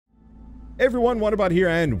Hey everyone, Wanderbot here,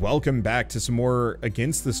 and welcome back to some more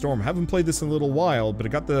Against the Storm. Haven't played this in a little while, but I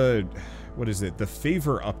got the, what is it, the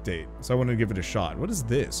favor update, so I wanted to give it a shot. What is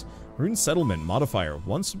this? Rune Settlement Modifier.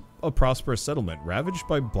 Once a prosperous settlement, ravaged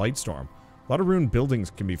by Blightstorm. A lot of ruined buildings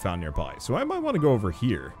can be found nearby, so I might want to go over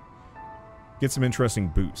here. Get some interesting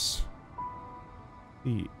boosts.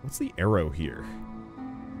 What's the arrow here?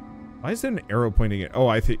 Why is there an arrow pointing at... Oh,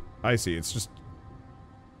 I see. It's just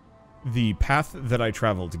the path that I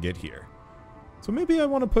traveled to get here. So maybe I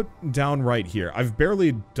want to put down right here. I've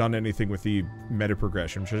barely done anything with the meta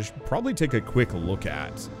progression, which I should probably take a quick look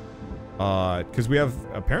at. Because we have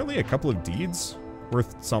apparently a couple of deeds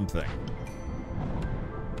worth something.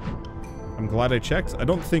 I'm glad I checked. I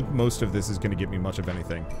don't think most of this is going to get me much of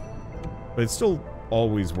anything. But it's still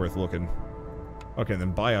always worth looking. Okay, then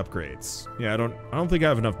buy upgrades. Yeah, I don't think I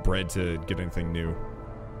have enough bread to get anything new.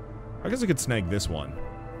 I guess I could snag this one.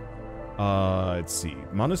 Let's see.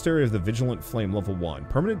 Monastery of the Vigilant Flame, level 1.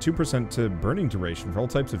 Permanent 2% to burning duration for all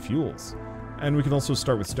types of fuels. And we can also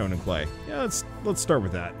start with stone and clay. Yeah, let's start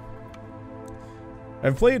with that.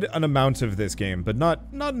 I've played an amount of this game, but not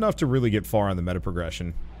enough to really get far on the meta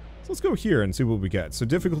progression. So let's go here and see what we get. So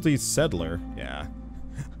difficulty settler. Yeah.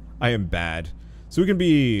 I am bad. So we can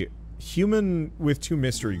be human with 2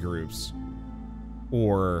 mystery groups.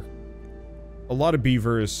 Or a lot of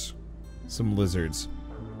beavers, some lizards.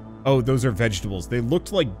 Oh, those are vegetables. They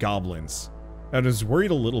looked like goblins. I was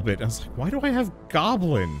worried a little bit. I was like, why do I have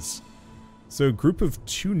goblins? So, group of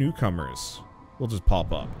 2 newcomers will just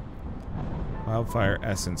pop up. Wildfire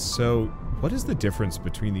essence. So, what is the difference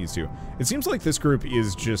between these two? It seems like this group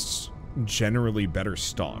is just generally better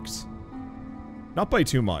stocked. Not by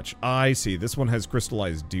too much. I see. This one has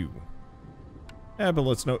crystallized dew. Yeah, but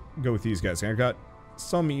let's go with these guys. I got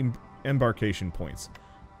some embarkation points.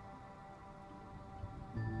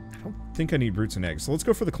 I don't think I need roots and eggs, so let's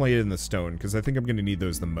go for the clay and the stone, because I think I'm going to need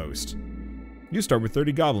those the most. You start with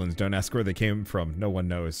 30 goblins. Don't ask where they came from. No one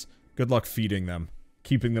knows. Good luck feeding them.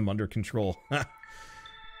 Keeping them under control.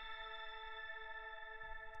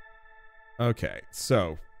 Okay,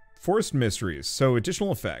 so forest mysteries. So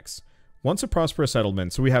additional effects. Once a prosperous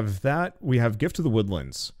settlement, so we have that. We have Gift to the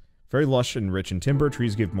Woodlands. Very lush and rich in timber.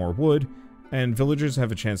 Trees give more wood. And villagers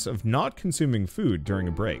have a chance of not consuming food during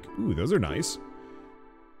a break. Ooh, those are nice.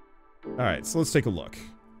 Alright, so let's take a look.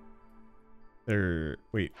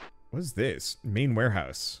 Wait, what is this? Main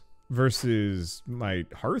warehouse versus my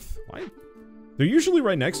hearth? Why? They're usually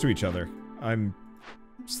right next to each other. I'm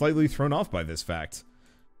slightly thrown off by this fact.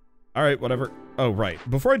 Alright, whatever. Oh, right.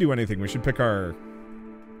 Before I do anything, we should pick our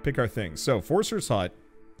things. So, Forcer's Hut,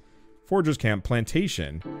 Forager's Camp,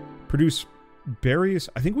 Plantation, produce berries.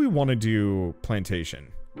 I think we want to do Plantation.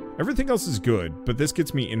 Everything else is good, but this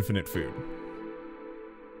gets me infinite food.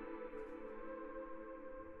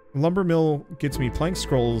 Lumber mill gets me plank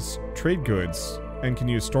scrolls, trade goods, and can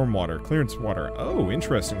use stormwater, clearance water. Oh,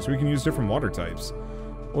 interesting. So we can use different water types.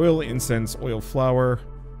 Oil, incense, oil, flour.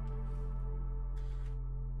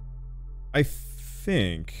 I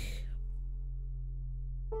think...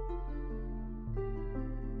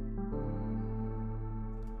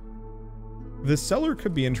 the cellar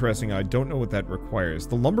could be interesting. I don't know what that requires.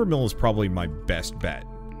 The lumber mill is probably my best bet.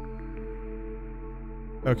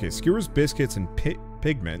 Okay, skewers, biscuits, and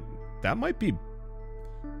pigment. That might be...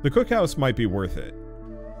 the cookhouse might be worth it.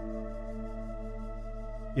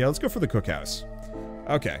 Yeah, let's go for the cookhouse.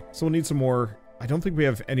 Okay, so we'll need some more. I don't think we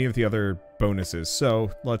have any of the other bonuses,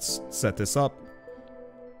 so let's set this up.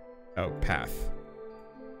 Oh, path.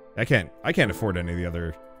 I can't afford any of the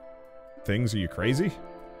other things. Are you crazy?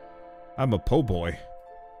 I'm a po' boy.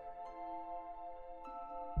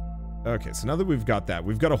 Okay, so now that we've got that,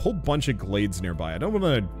 we've got a whole bunch of glades nearby. I don't want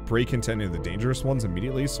to break into any of the dangerous ones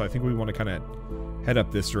immediately, so I think we want to kind of head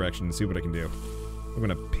up this direction and see what I can do. I'm going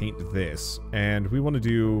to paint this, and we want to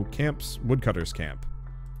do camps, woodcutter's camp.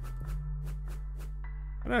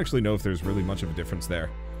 I don't actually know if there's really much of a difference there.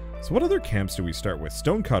 So what other camps do we start with?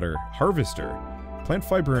 Stonecutter, harvester, plant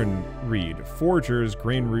fiber and reed, foragers,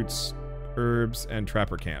 grain roots, herbs, and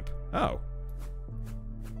trapper camp. Oh.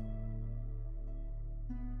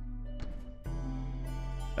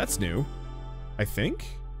 That's new, I think.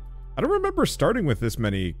 I don't remember starting with this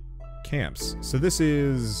many camps. So this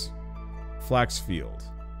is Flax Field.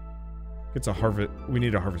 It's a harvest. We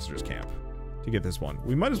need a harvester's camp to get this one.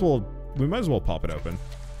 We might as well pop it open.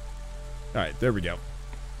 All right, there we go.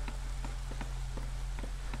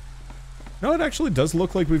 No, it actually does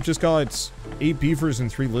look like we've just got 8 beavers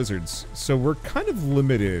and 3 lizards. So we're kind of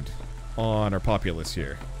limited on our populace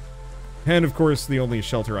here. And of course, the only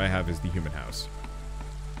shelter I have is the human house.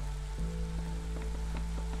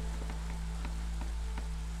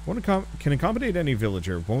 Can accommodate any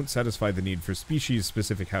villager. Won't satisfy the need for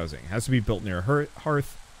species-specific housing. Has to be built near a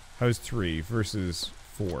hearth. House 3 versus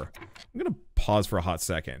 4. I'm going to pause for a hot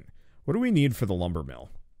second. What do we need for the lumber mill?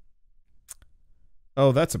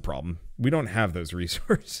 Oh, that's a problem. We don't have those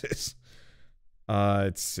resources.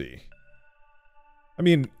 Let's see. I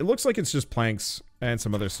mean, it looks like it's just planks and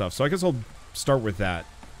some other stuff, so I guess I'll start with that.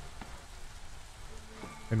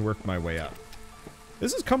 And work my way up.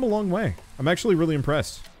 This has come a long way. I'm actually really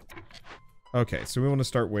impressed. Okay, so we want to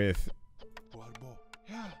start with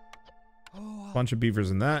a bunch of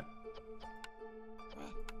beavers in that.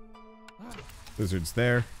 Lizards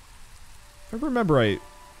there. If I remember right,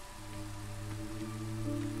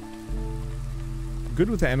 good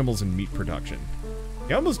with animals and meat production.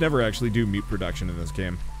 I almost never actually do meat production in this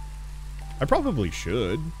game. I probably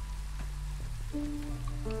should.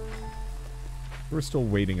 We're still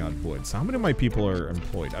waiting on wood. So how many of my people are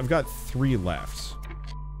employed? I've got 3 left.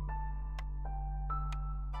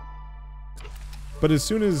 But as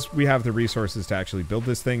soon as we have the resources to actually build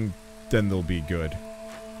this thing, then they'll be good.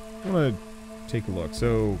 I want to take a look.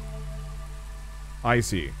 So, I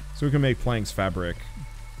see. So we can make planks, fabric,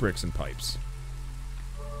 bricks, and pipes.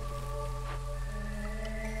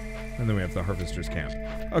 And then we have the harvester's camp.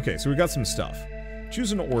 Okay, so we got some stuff.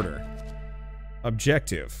 Choose an order.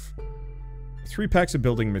 Objective. 3 packs of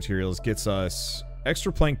building materials gets us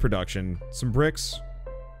extra plank production, some bricks,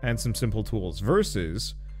 and some simple tools.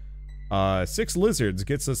 Versus 6 lizards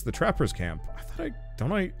gets us the trapper's camp.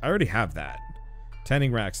 I already have that.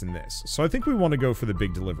 Tanning racks in this. So I think we want to go for the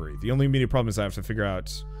big delivery. The only immediate problem is I have to figure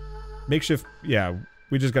out makeshift. Yeah,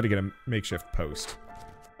 we just got to get a makeshift post.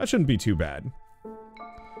 That shouldn't be too bad.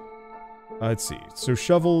 Let's see. So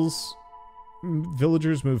shovels.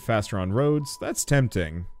 Villagers move faster on roads. That's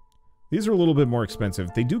tempting. These are a little bit more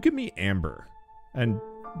expensive. They do give me amber and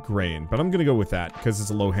grain, but I'm going to go with that because it's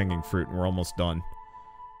a low-hanging fruit and we're almost done.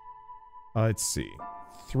 Let's see.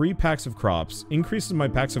 3 packs of crops. Increases my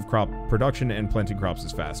packs of crop production and planting crops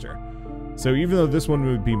is faster. So even though this one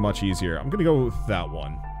would be much easier, I'm going to go with that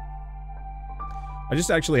one. I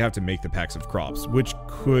just actually have to make the packs of crops, which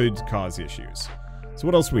could cause issues. So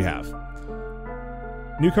what else do we have?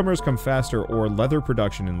 Newcomers come faster or leather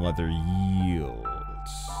production and leather yields.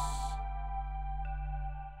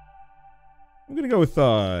 I'm gonna go with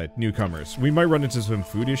newcomers. We might run into some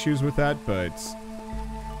food issues with that, but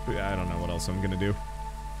I don't know what else I'm gonna do.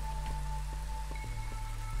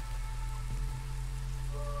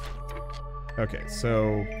 Okay,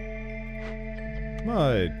 so I'm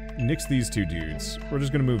gonna nix these 2 dudes. We're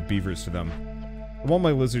just gonna move beavers to them. I want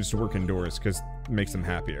my lizards to work indoors because it makes them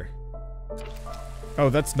happier. Oh,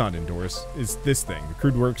 that's not indoors. It's this thing. The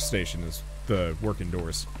crude workstation is the work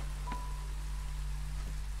indoors.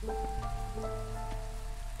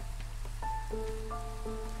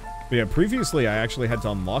 But yeah, previously I actually had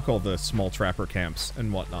to unlock all the small trapper camps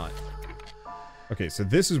and whatnot. Okay, so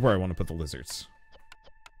this is where I want to put the lizards.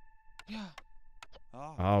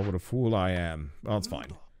 Ah, what a fool I am. Oh, it's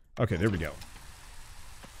fine. Okay, there we go.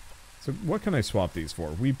 So what can I swap these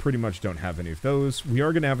for? We pretty much don't have any of those. We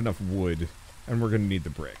are going to have enough wood, and we're going to need the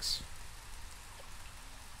bricks.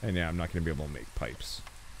 And yeah, I'm not going to be able to make pipes.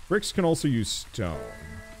 Bricks can also use stone.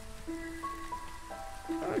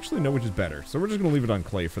 I don't actually know which is better, so we're just going to leave it on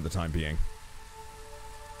clay for the time being.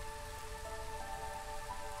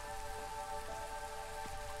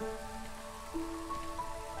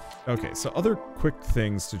 Okay, so other quick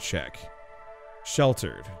things to check.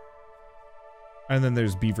 Sheltered. And then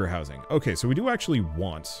there's beaver housing. Okay, so we do actually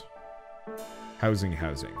want housing.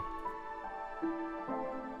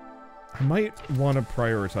 I might want to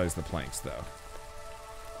prioritize the planks, though.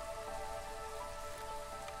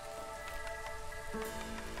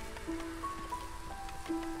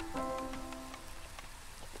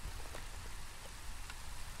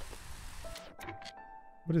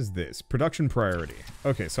 What is this? Production priority.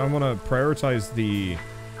 Okay, so I want to prioritize the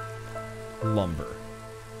lumber.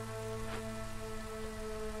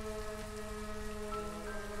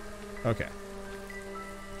 Okay.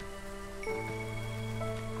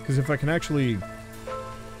 Because if I can actually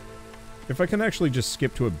just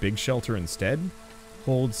skip to a big shelter instead,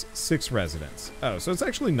 holds 6 residents. Oh, so it's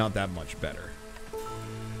actually not that much better.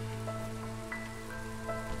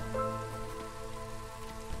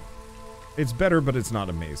 It's better, but it's not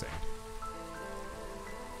amazing.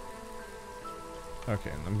 Okay,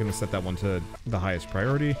 and I'm gonna set that one to the highest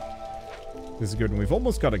priority. This is good, and we've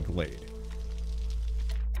almost got a glade.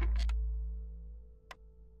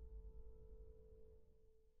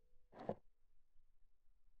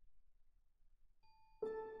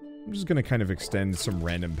 I'm just gonna kind of extend some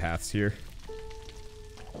random paths here.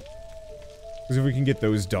 Because if we can get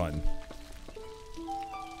those done,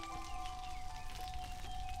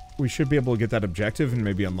 we should be able to get that objective and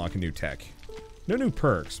maybe unlock a new tech. No new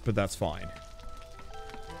perks, but that's fine.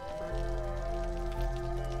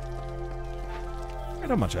 I know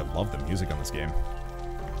how much I love the music on this game.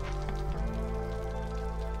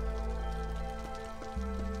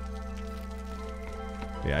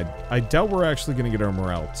 Yeah, I doubt we're actually going to get our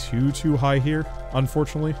morale too high here,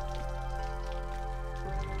 unfortunately.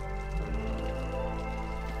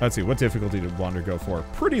 Let's see, what difficulty did Wander go for?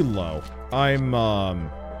 Pretty low. I'm,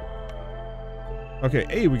 okay,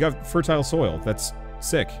 hey, we got fertile soil. That's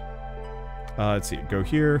sick. Let's see, go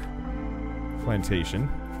here. Plantation.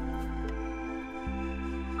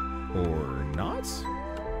 Or not?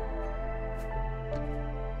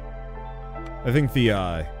 I think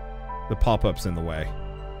the pop-up's in the way.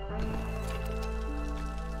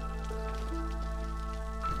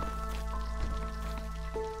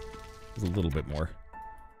 A little bit more.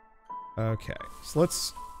 Okay, so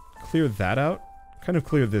let's clear that out. Kind of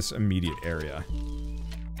clear this immediate area.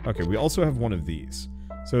 Okay, we also have one of these.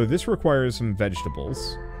 So this requires some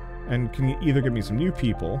vegetables, and can either give me some new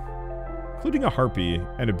people, including a harpy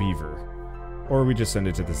and a beaver, or we just send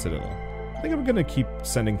it to the citadel. I think I'm gonna keep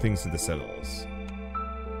sending things to the citadels.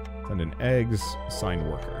 Send in eggs, assign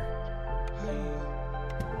worker.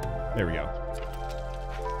 There we go.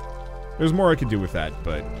 There's more I could do with that,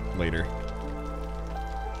 but later.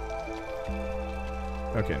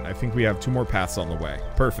 Okay, I think we have 2 more paths on the way.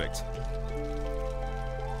 Perfect.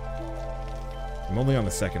 I'm only on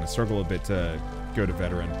the second. I struggle a bit to go to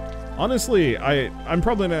veteran. Honestly, I'm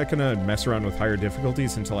probably not gonna mess around with higher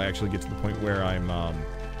difficulties until I actually get to the point where I'm,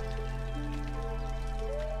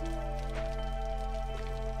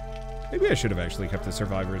 maybe I should have actually kept the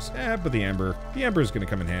survivors. But the amber is gonna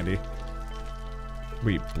come in handy.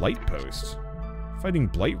 Wait, Blight Post? Fighting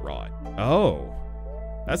Blight Rot. Oh.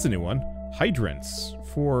 That's a new one. Hydrants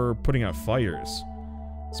for putting out fires.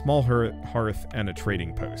 Small hearth and a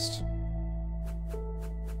trading post.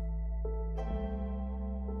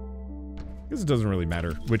 I guess it doesn't really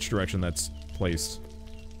matter which direction that's placed.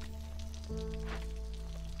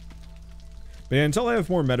 But yeah, until I have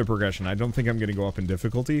more meta progression, I don't think I'm going to go up in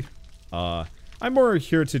difficulty. I'm more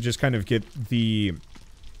here to just kind of get the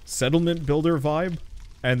settlement builder vibe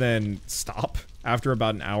and then stop after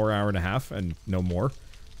about an hour and a half and no more.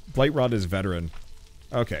 Blightrot is veteran.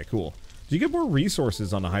 Okay, cool. Do you get more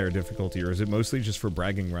resources on a higher difficulty, or is it mostly just for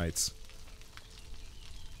bragging rights?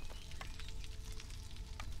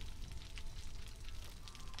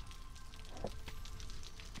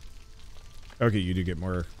 Okay, you do get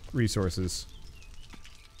more resources.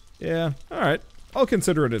 Yeah, alright. I'll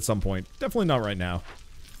consider it at some point. Definitely not right now.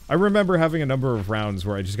 I remember having a number of rounds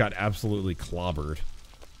where I just got absolutely clobbered.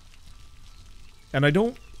 And I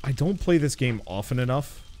don't play this game often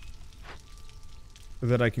enough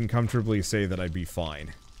that I can comfortably say that I'd be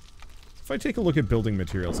fine. If I take a look at building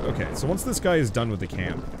materials. Okay, so once this guy is done with the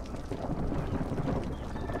camp,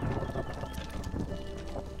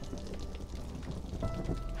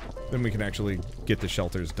 then we can actually get the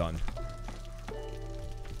shelters done.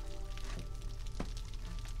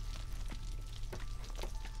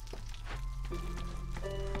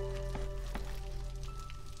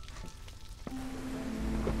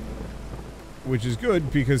 Which is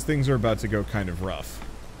good, because things are about to go kind of rough.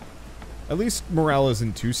 At least morale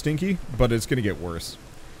isn't too stinky, but it's gonna get worse.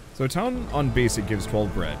 So town on basic gives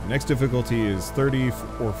 12 bread. Next difficulty is 30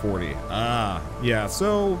 or 40. Ah, yeah,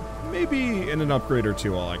 so maybe in an upgrade or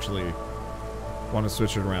two I'll actually want to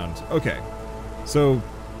switch it around. Okay, so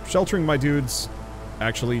sheltering my dudes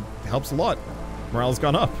actually helps a lot. Morale's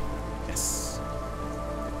gone up. Yes.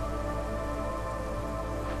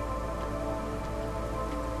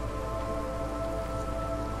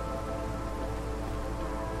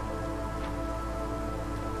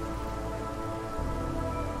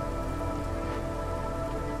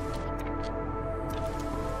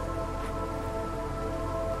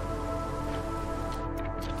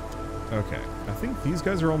 Okay, I think these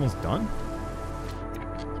guys are almost done.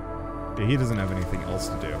 Yeah, he doesn't have anything else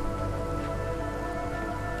to do.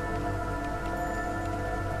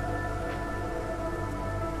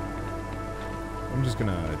 I'm just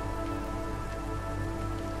gonna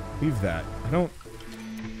leave that. I don't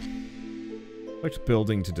like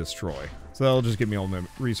building to destroy. So that'll just give me all my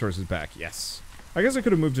resources back. Yes. I guess I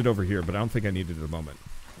could have moved it over here, but I don't think I need it at the moment.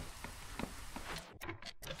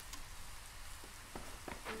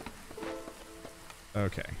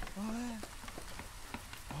 Okay.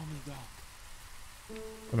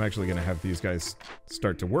 I'm actually going to have these guys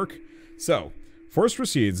start to work. So, forest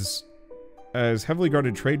recedes. As heavily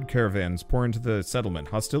guarded trade caravans pour into the settlement,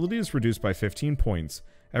 hostility is reduced by 15 points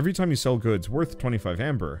every time you sell goods worth 25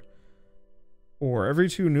 amber. Or every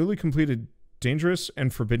 2 newly completed dangerous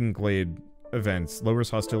and forbidden glade events lowers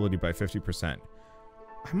hostility by 50%.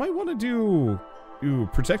 I might want to do... Ooh,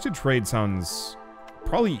 protected trade sounds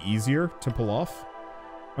probably easier to pull off.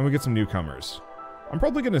 And we get some newcomers. I'm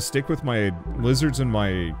probably going to stick with my lizards and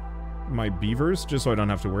my beavers, just so I don't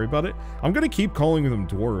have to worry about it. I'm going to keep calling them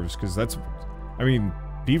dwarves, because that's... I mean,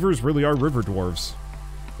 beavers really are river dwarves.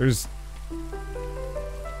 There's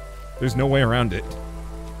no way around it.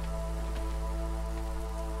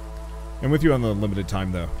 I'm with you on the limited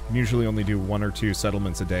time, though. I usually only do 1 or 2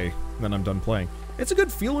 settlements a day, and then I'm done playing. It's a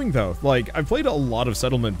good feeling, though. Like, I've played a lot of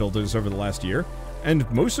settlement builders over the last year, and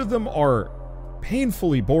most of them are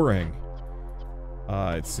painfully boring.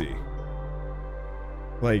 Let's see.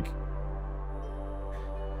 Like,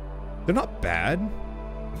 they're not bad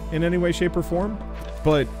in any way, shape, or form,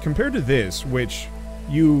 but compared to this, which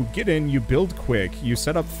you get in, you build quick, you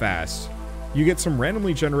set up fast, you get some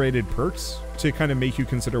randomly generated perks to kind of make you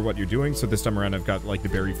consider what you're doing. So this time around, I've got like the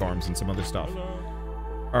berry farms and some other stuff.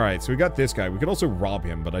 All right, so we got this guy. We could also rob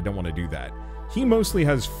him, but I don't want to do that. He mostly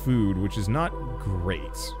has food, which is not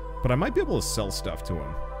great, but I might be able to sell stuff to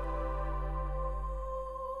him.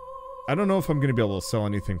 I don't know if I'm going to be able to sell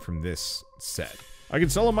anything from this set. I can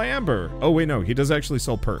sell him my amber. Oh, wait, no. He does actually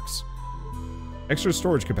sell perks. Extra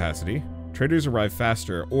storage capacity. Traders arrive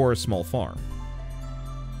faster, or a small farm.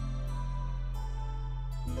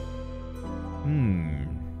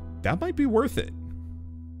 That might be worth it.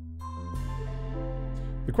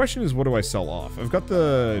 The question is, what do I sell off? I've got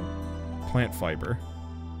the plant fiber.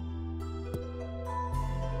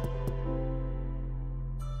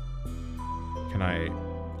 Can I...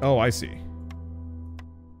 Oh, I see.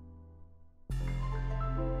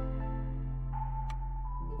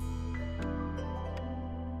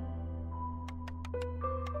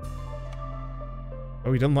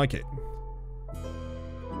 Oh, he doesn't like it.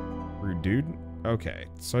 Rude dude. Okay,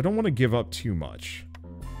 so I don't want to give up too much.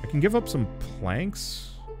 I can give up some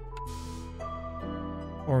planks.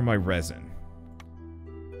 Or my resin.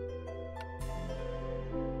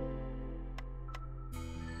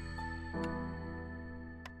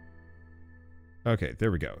 Okay,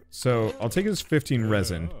 there we go. So, I'll take his 15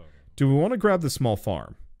 resin. Do we want to grab the small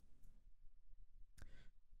farm?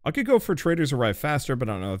 I could go for traders arrive faster, but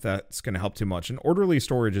I don't know if that's going to help too much. And orderly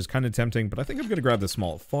storage is kind of tempting, but I think I'm going to grab the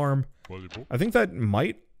small farm. I think that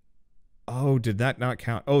might... Oh, did that not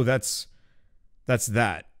count? Oh, that's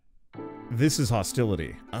that. This is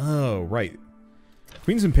hostility. Oh, right.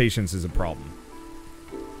 Queen's Impatience is a problem.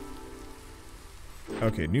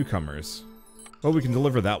 Okay, newcomers. Well, we can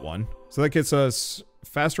deliver that one. So that gets us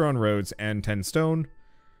faster on roads and 10 stone.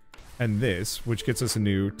 And this, which gets us a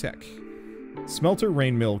new tech. Smelter,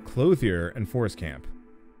 rain mill, clothier, and forest camp.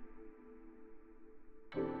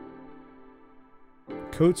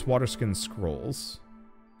 Coats, waterskin, scrolls.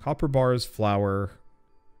 Copper bars, flour,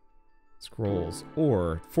 scrolls.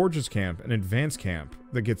 Or forger's camp, an advanced camp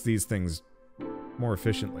that gets these things more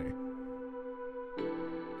efficiently.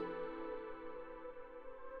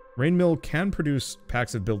 Rain mill can produce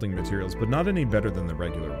packs of building materials, but not any better than the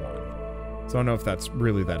regular one. So I don't know if that's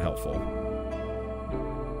really that helpful.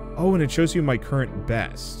 Oh, and it shows you my current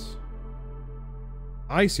best.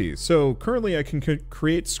 I see. So currently I can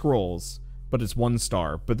create scrolls, but it's 1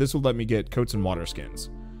 star. But this will let me get coats and water skins.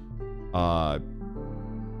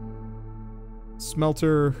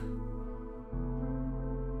 Smelter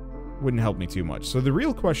wouldn't help me too much. So the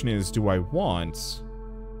real question is, do I want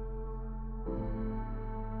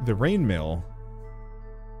the rain mill?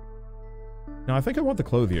 No, I think I want the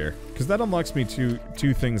clothier, because that unlocks me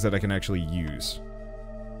two things that I can actually use.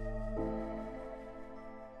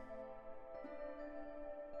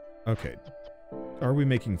 Okay. Are we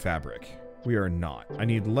making fabric? We are not. I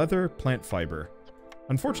need leather, plant fiber.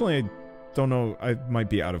 Unfortunately, I don't know. I might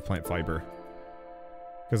be out of plant fiber.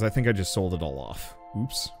 Because I think I just sold it all off.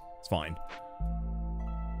 Oops. It's fine.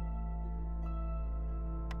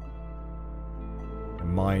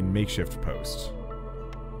 And mine makeshift post.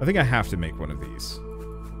 I think I have to make one of these.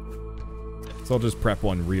 So I'll just prep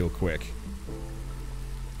one real quick.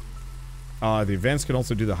 The advanced can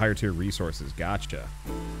also do the higher tier resources. Gotcha.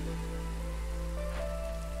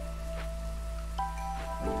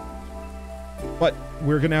 But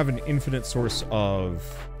we're going to have an infinite source of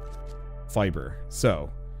fiber. So,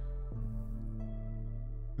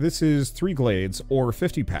 this is 3 glades or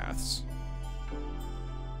 50 paths.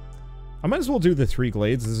 I might as well do the 3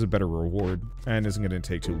 glades. This is a better reward and isn't going to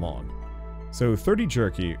take too long. So, 30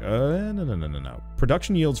 jerky. No.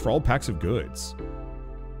 Production yields for all packs of goods.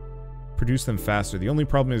 produce them faster. The only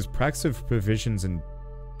problem is packs of provisions and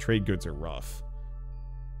trade goods are rough.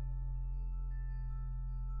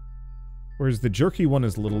 Whereas the jerky one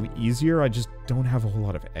is a little easier. I just don't have a whole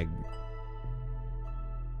lot of egg.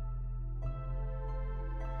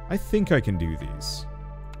 I think I can do these.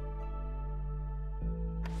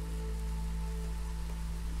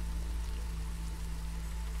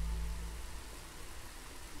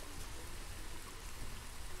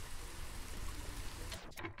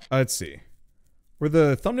 Let's see. Were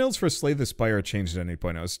the thumbnails for Slay the Spire changed at any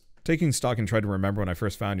point? I was taking stock and tried to remember when I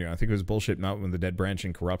first found you. I think it was Bullshit Mountain with the Dead Branch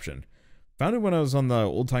and Corruption. Found it when I was on the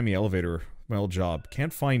old-timey elevator, my old job.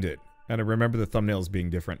 Can't find it. And I remember the thumbnails being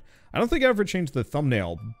different. I don't think I ever changed the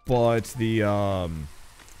thumbnail, but the, I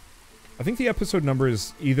think the episode number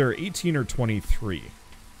is either 18 or 23.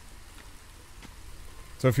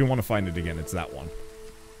 So if you want to find it again, it's that one.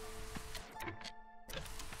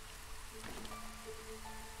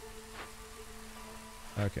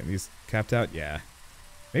 Okay, these capped out? Yeah.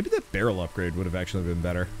 Maybe that barrel upgrade would have actually been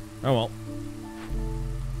better. Oh well.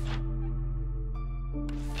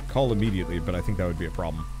 Call immediately, but I think that would be a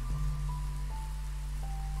problem.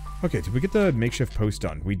 Okay, did we get the makeshift post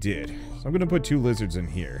done? We did. So I'm going to put 2 lizards in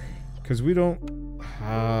here. Because we don't...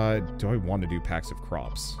 do I want to do packs of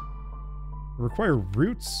crops? Require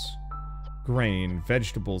roots, grain,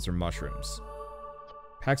 vegetables, or mushrooms.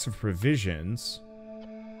 Packs of provisions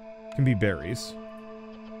can be berries.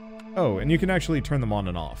 Oh, and you can actually turn them on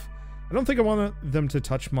and off. I don't think I want them to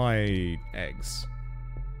touch my eggs.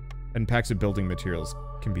 And packs of building materials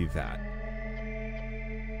can be that.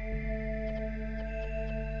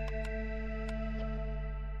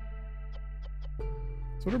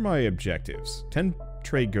 So what are my objectives? 10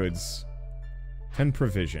 trade goods, 10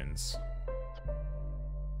 provisions.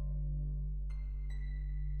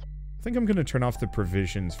 I think I'm going to turn off the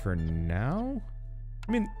provisions for now.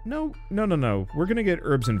 I mean, no. We're going to get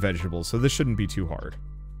herbs and vegetables, so this shouldn't be too hard.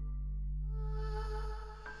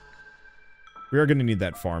 We are going to need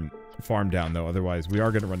that farm down, though. Otherwise, we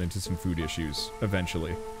are going to run into some food issues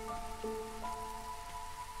eventually.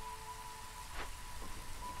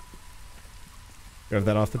 You have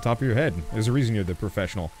that off the top of your head. There's a reason you're the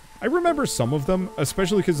professional. I remember some of them,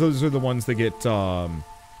 especially because those are the ones that get, Yeah,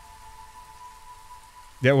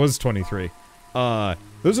 it was 23.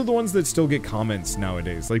 Those are the ones that still get comments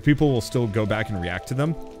nowadays. Like, people will still go back and react to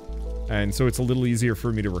them. And so it's a little easier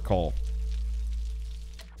for me to recall.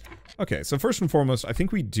 Okay, so first and foremost, I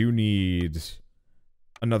think we do need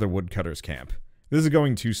another woodcutter's camp. This is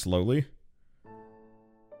going too slowly.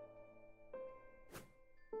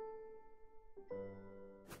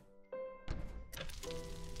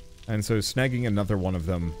 And so snagging another one of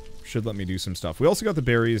them should let me do some stuff. We also got the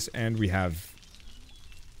berries, and we have...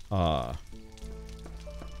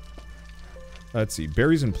 let's see,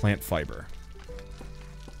 berries and plant fiber.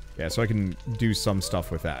 Yeah, so I can do some stuff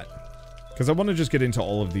with that. Because I want to just get into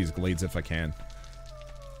all of these glades if I can.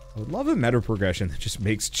 I would love a meta progression that just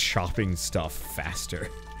makes chopping stuff faster.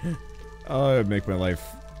 Oh, it would make my life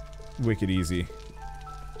wicked easy.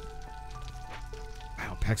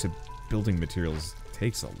 Wow, packs of building materials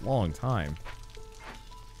takes a long time.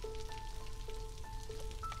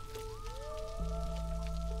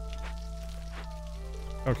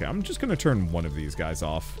 Okay, I'm just gonna turn one of these guys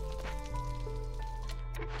off.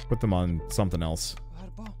 Put them on something else.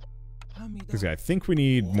 Because yeah, I think we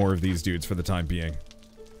need more of these dudes for the time being.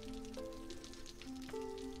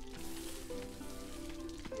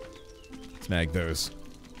 Snag those.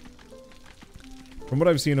 From what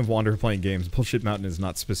I've seen of Wander playing games, Bullshit Mountain is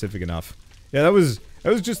not specific enough. Yeah, that was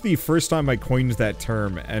just the first time I coined that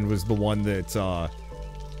term, and was the one that, I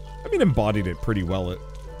mean, embodied it pretty well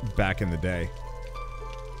back in the day.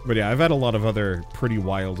 But yeah, I've had a lot of other pretty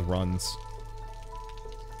wild runs.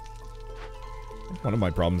 One of my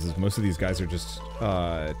problems is most of these guys are just,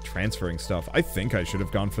 transferring stuff. I think I should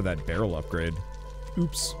have gone for that barrel upgrade.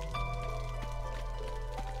 Oops.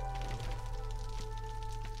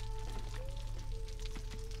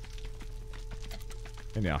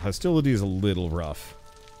 And yeah, hostility is a little rough.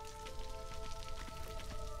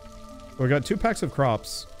 We got 2 packs of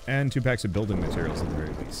crops and 2 packs of building materials at the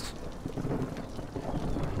very least.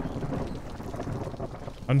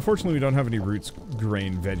 Unfortunately, we don't have any roots,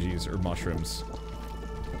 grain, veggies, or mushrooms.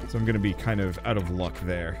 So I'm going to be kind of out of luck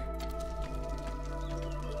there.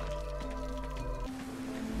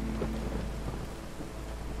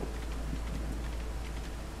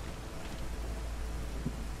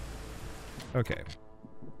 Okay.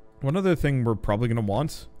 One other thing we're probably going to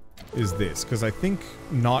want is this, because I think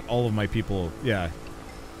not all of my people... Yeah,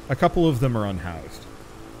 a couple of them are unhoused.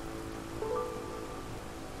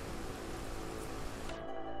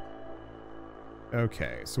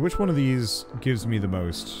 Okay, so which one of these gives me the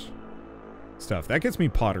most stuff? That gets me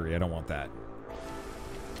pottery. I don't want that.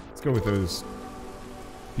 Let's go with those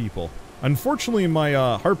people. Unfortunately, my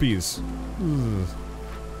harpies. Ugh.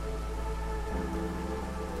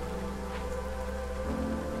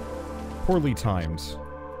 Poorly timed.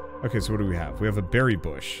 Okay, so what do we have? We have a berry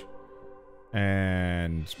bush.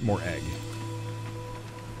 And more egg.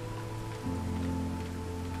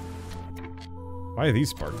 Why are these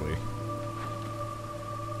sparkly?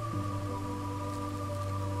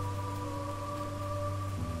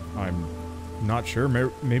 I'm not sure.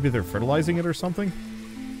 Maybe they're fertilizing it or something?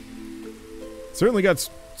 Certainly got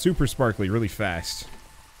super sparkly really fast.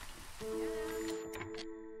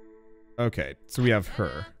 Okay, so we have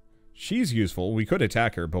her. She's useful. We could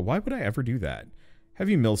attack her, but why would I ever do that?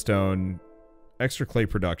 Heavy millstone, extra clay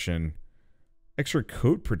production, extra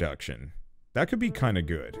coat production. That could be kind of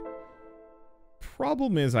good.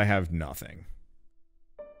 Problem is I have nothing.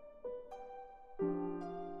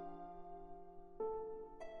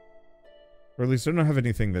 Or at least I don't have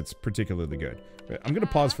anything that's particularly good. I'm going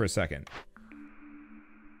to pause for a second.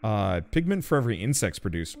 Pigment for every insects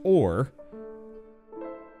produced, or...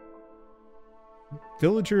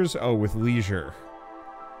 Villagers, oh, with leisure.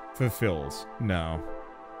 Fulfilled. No.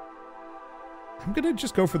 I'm going to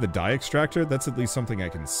just go for the dye extractor. That's at least something I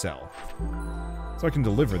can sell. So I can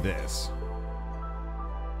deliver this.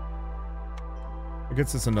 It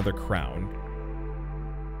gets us another crown.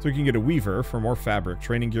 So we can get a weaver for more fabric,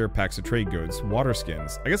 training gear, packs of trade goods, water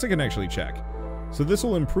skins. I guess I can actually check. So this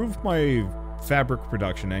will improve my fabric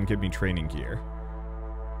production and give me training gear.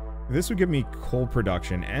 This would give me coal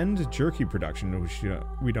production and jerky production, which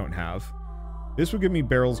we don't have. This would give me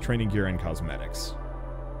barrels, training gear, and cosmetics.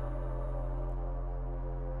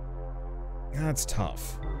 That's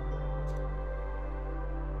tough.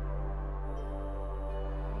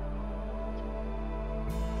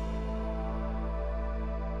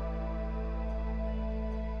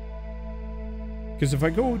 Because if I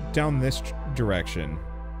go down this direction,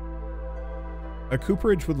 a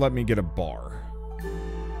cooperage would let me get a bar.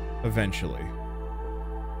 Eventually.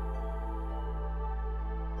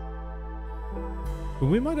 But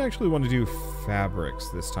we might actually want to do fabrics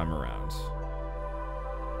this time around.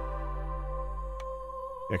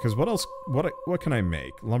 Yeah, because what else? What can I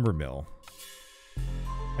make? Lumber mill.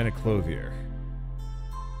 And a clothier.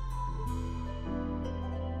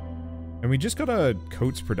 And we just got a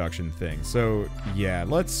coats production thing. So, yeah,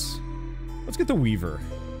 let's get the weaver,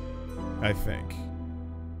 I think.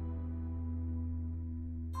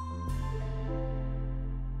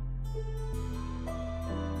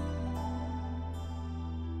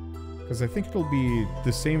 Because I think it'll be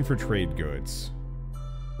the same for trade goods.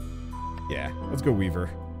 Yeah, let's go weaver.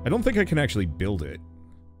 I don't think I can actually build it.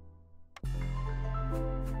 At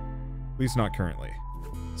least not currently.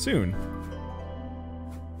 Soon.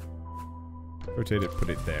 Rotate it, put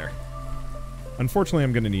it there. Unfortunately,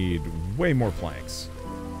 I'm going to need way more planks.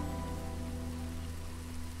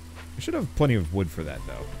 I should have plenty of wood for that,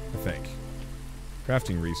 though, I think.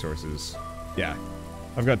 Crafting resources. Yeah,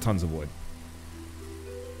 I've got tons of wood.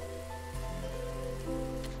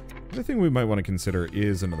 Another thing we might want to consider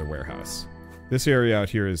is another warehouse. This area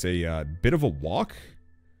out here is a bit of a walk.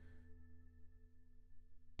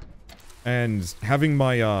 And having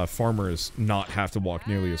my farmers not have to walk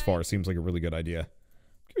nearly as far seems like a really good idea. I'm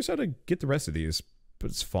curious how to get the rest of these, but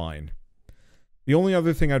it's fine. The only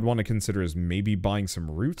other thing I'd want to consider is maybe buying some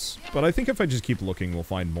roots, but I think if I just keep looking, we'll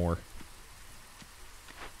find more.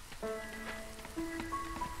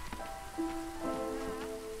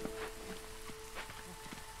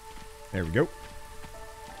 There we go.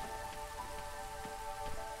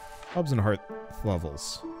 Hubs and hearth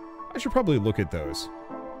levels. I should probably look at those.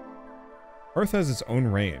 Hearth has its own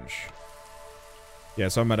range. Yeah,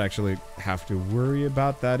 so I might actually have to worry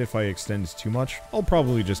about that if I extend too much. I'll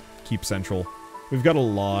probably just keep central. We've got a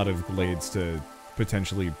lot of glades to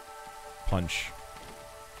potentially punch.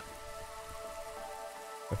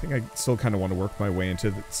 I think I still kind of want to work my way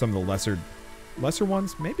into some of the lesser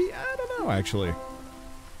ones. Maybe? I don't know, actually.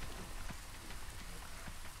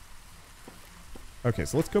 Okay,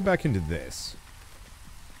 so let's go back into this.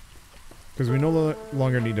 Because we no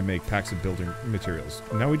longer need to make packs of building materials.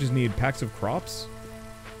 Now we just need packs of crops,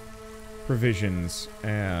 provisions,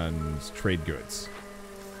 and trade goods.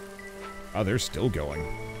 Oh, they're still going.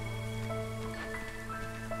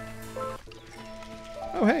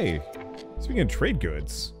 Oh, hey. Speaking of trade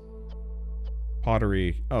goods.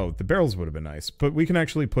 Pottery. Oh, the barrels would have been nice. But we can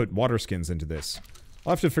actually put water skins into this.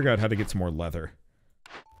 I'll have to figure out how to get some more leather.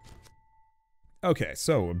 Okay,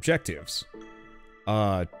 so objectives.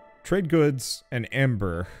 Trade goods and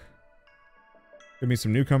amber. Give me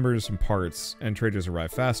some newcomers, some parts, and traders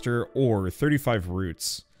arrive faster, or 35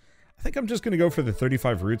 roots. I think I'm just going to go for the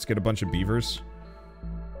 35 roots, get a bunch of beavers.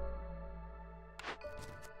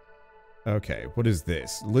 Okay, what is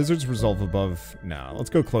this? Lizards resolve above... Nah,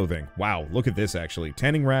 let's go clothing. Wow, look at this, actually.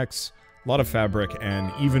 Tanning racks, a lot of fabric,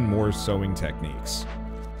 and even more sewing techniques.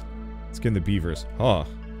 Let's get the beavers. Huh.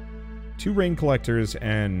 2 rain collectors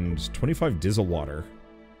and 25 diesel water.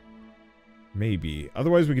 Maybe.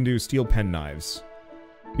 Otherwise, we can do steel pen knives.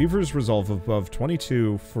 Beavers resolve above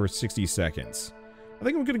 22 for 60 seconds. I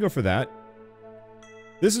think I'm going to go for that.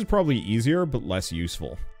 This is probably easier, but less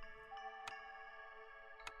useful.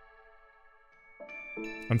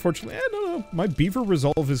 Unfortunately, no. My beaver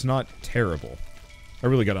resolve is not terrible. I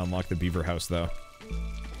really got to unlock the beaver house, though.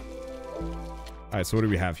 Alright, so what do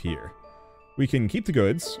we have here? We can keep the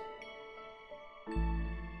goods.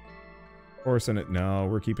 Or send it... No,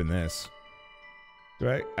 we're keeping this. Do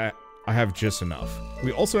I have just enough.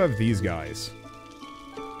 We also have these guys.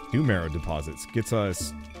 New marrow deposits. Gets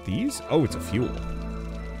us these? Oh, it's a fuel.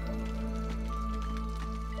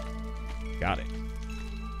 Got it.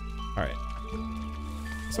 Alright.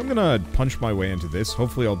 So I'm gonna punch my way into this.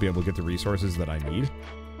 Hopefully I'll be able to get the resources that I need.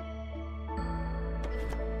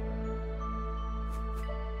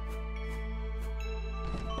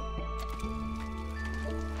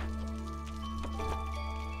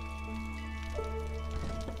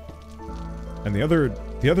 And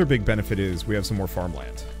the other big benefit is we have some more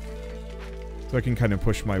farmland. So I can kind of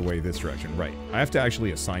push my way this direction. Right. I have to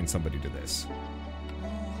actually assign somebody to this.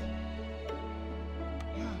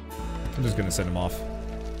 I'm just gonna send him off.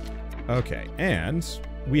 Okay, and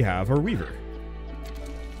we have our weaver.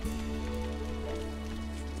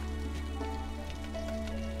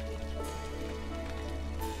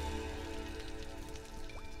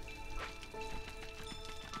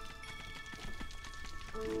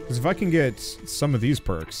 Because if I can get some of these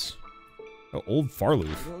perks... Oh, old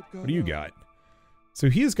Farloof. What do you got? So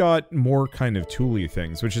he's got more kind of tooly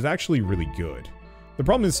things, which is actually really good. The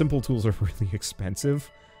problem is simple tools are really expensive.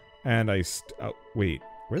 And oh, wait.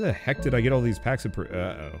 Where the heck did I get all these packs of...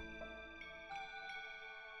 Uh-oh.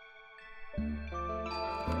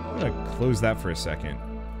 I'm gonna close that for a second.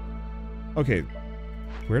 Okay.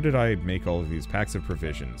 Where did I make all of these packs of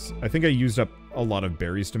provisions? I think I used up a lot of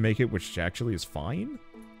berries to make it, which actually is fine.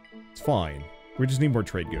 It's fine. We just need more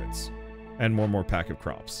trade goods. And more pack of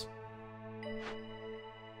crops.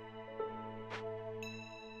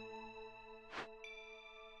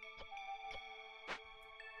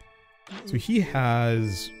 So he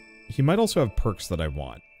might also have perks that I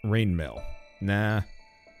want. Rain mill. Nah.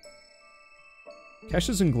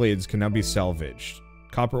 Caches and glades can now be salvaged.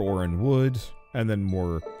 Copper ore and wood, and then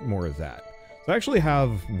more of that. So I actually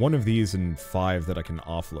have one of these and 5 that I can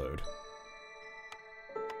offload.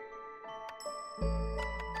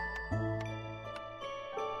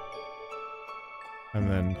 And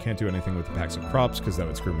then can't do anything with the packs of crops because that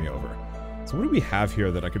would screw me over. So what do we have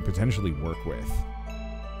here that I could potentially work with?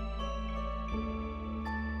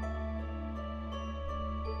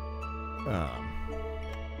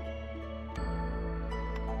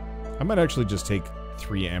 I might actually just take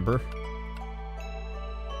 3 amber.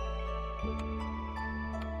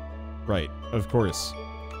 Right, of course.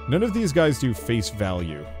 None of these guys do face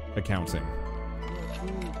value accounting.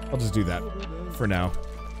 I'll just do that for now.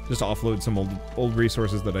 Just offload some old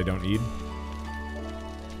resources that I don't need.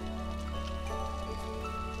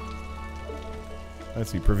 Let's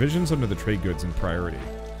see, provisions under the trade goods in priority.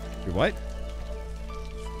 Wait, what?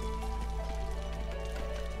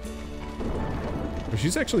 Oh,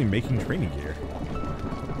 she's actually making training gear.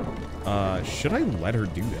 Should I let her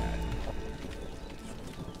do that?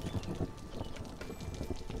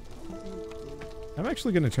 I'm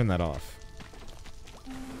actually going to turn that off.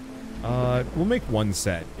 We'll make 1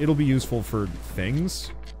 set. It'll be useful for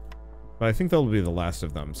things, but I think that'll be the last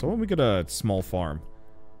of them. So why don't we get a small farm?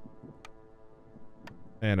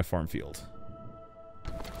 And a farm field.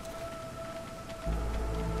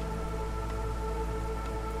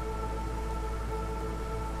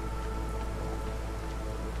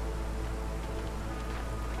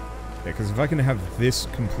 Yeah, because if I can have this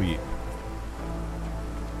complete,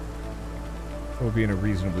 we'll be in a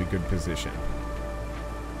reasonably good position.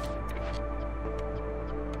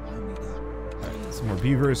 Alright, some more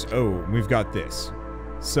beavers. Oh, we've got this.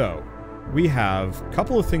 So, we have a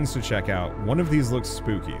couple of things to check out. One of these looks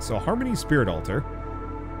spooky. So, Harmony Spirit Altar.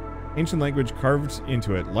 Ancient language carved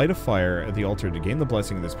into it. Light a fire at the altar to gain the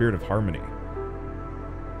blessing of the Spirit of Harmony.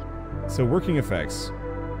 So, working effects.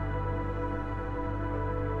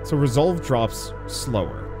 So, resolve drops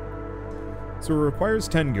slower. So, it requires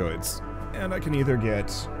 10 goods. And I can either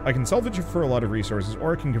I can salvage it for a lot of resources,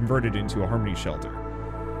 or I can convert it into a harmony shelter.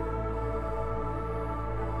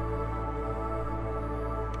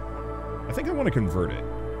 I think I want to convert it.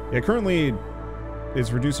 Yeah, currently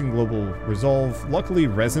it's reducing global resolve. Luckily,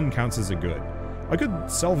 resin counts as a good. I could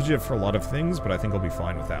salvage it for a lot of things, but I think I'll be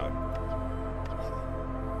fine without.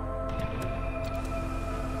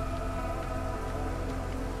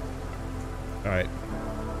 Alright.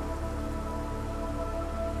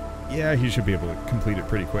 Yeah, he should be able to complete it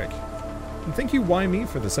pretty quick. And thank you, Why Me,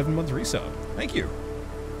 for the 7-month resub. Thank you.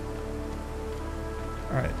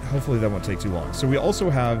 Alright, hopefully that won't take too long. So we also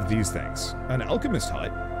have these things. An alchemist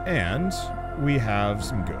hut, and we have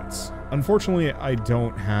some goods. Unfortunately, I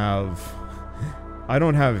don't have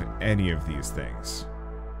any of these things.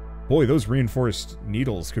 Boy, those reinforced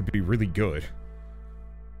needles could be really good.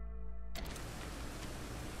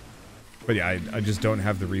 But yeah, I just don't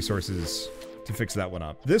have the resources to fix that one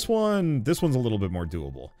up. This one's a little bit more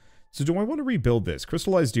doable. So do I want to rebuild this?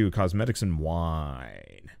 Crystallized dew, cosmetics, and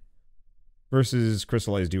wine. Versus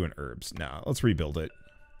crystallized dew and herbs. Nah, let's rebuild it.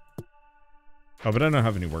 Oh, but I don't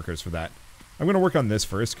have any workers for that. I'm going to work on this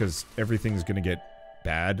first, because everything's going to get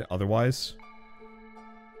bad otherwise.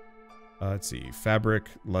 Let's see. Fabric,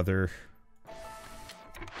 leather.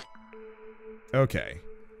 Okay.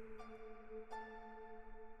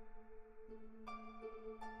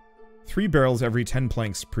 3 barrels every 10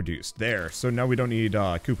 planks produced. There. So now we don't need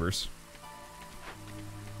coopers.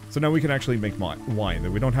 So now we can actually make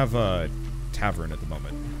wine. We don't have a tavern at the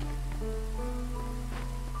moment.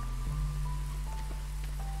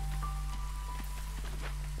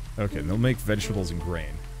 Okay, they'll make vegetables and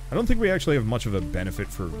grain. I don't think we actually have much of a benefit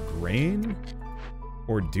for grain.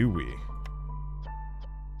 Or do we?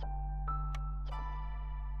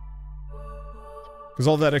 Because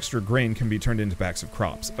all that extra grain can be turned into packs of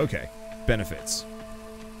crops. Okay. Benefits.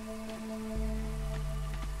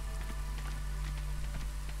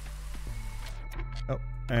 Oh,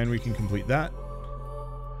 and we can complete that.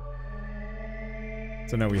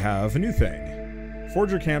 So now we have a new thing.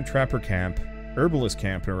 Forger camp, trapper camp, herbalist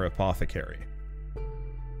camp, or apothecary.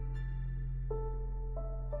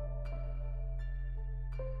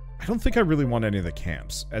 I don't think I really want any of the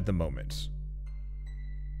camps at the moment.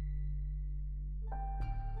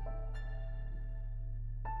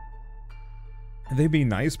 They'd be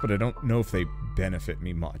nice, but I don't know if they benefit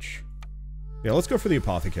me much. Yeah, let's go for the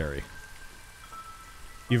apothecary.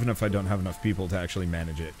 Even if I don't have enough people to actually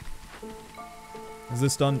manage it. Is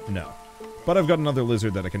this done? No. But I've got another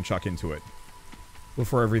lizard that I can chuck into it.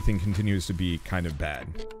 Before everything continues to be kind of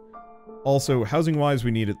bad. Also, housing-wise,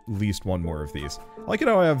 we need at least one more of these. I like it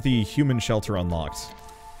how I have the human shelter unlocked.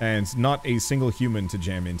 And not a single human to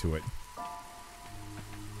jam into it.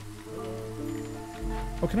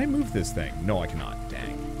 Oh, can I move this thing? No, I cannot.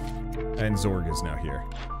 Dang. And Zorg is now here.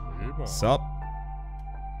 Sup?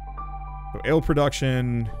 So, ale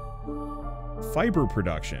production. Fiber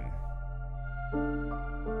production.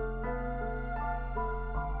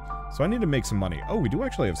 So I need to make some money. Oh, we do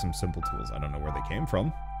actually have some simple tools. I don't know where they came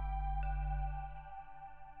from.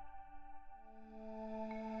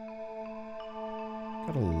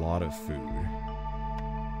 Got a lot of food.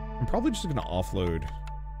 I'm probably just going to offload.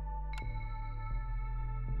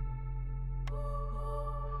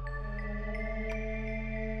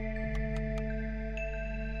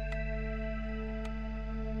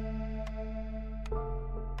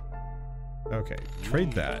 Okay,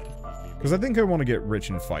 trade that. Because I think I want to get rich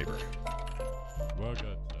in fiber.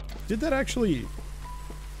 Did that actually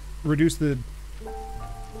reduce the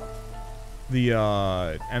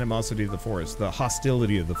animosity of the forest? The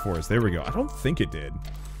hostility of the forest. There we go. I don't think it did.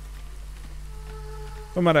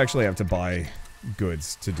 I might actually have to buy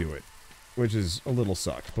goods to do it. Which is a little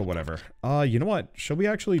suck, but whatever. You know what? Shall we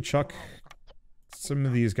actually chuck some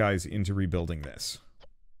of these guys into rebuilding this?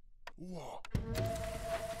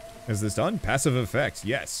 Is this done? Passive effect,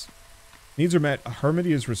 yes. Needs are met,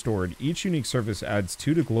 harmony is restored. Each unique service adds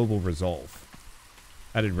 2 to global resolve.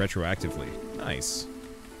 Added retroactively. Nice.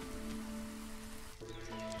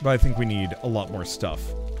 But I think we need a lot more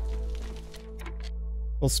stuff.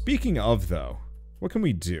 Well, speaking of, though, what can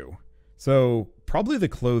we do? So, probably the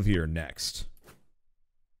clothier next.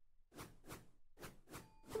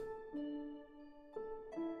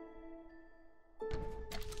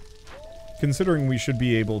 Considering we should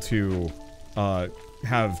be able to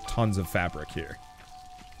have tons of fabric here.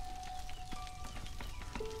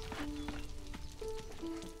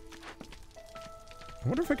 I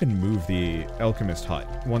wonder if I can move the alchemist hut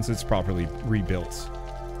once it's properly rebuilt.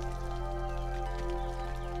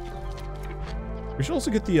 We should also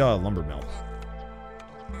get the lumber mill.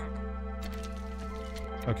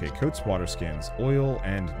 Okay, coats, water skins, oil,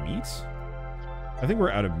 and meat? I think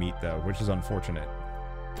we're out of meat, though, which is unfortunate.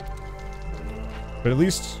 But at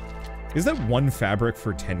least... Is that one fabric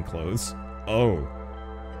for 10 clothes? Oh.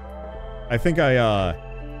 I think I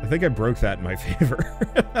broke that in my favor.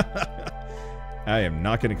 I am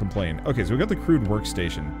not going to complain. Okay, so we got the crude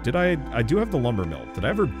workstation. I do have the lumber mill. Did I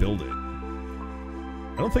ever build it?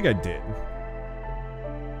 I don't think I did.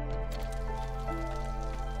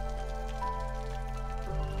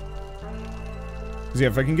 Because yeah,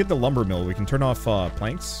 if I can get the lumber mill, we can turn off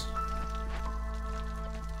planks.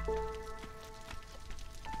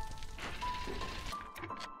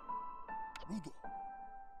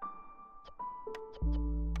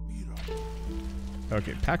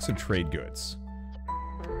 Okay, packs of trade goods.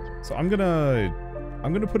 So I'm gonna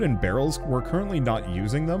put in barrels. We're currently not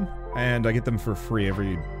using them, and I get them for free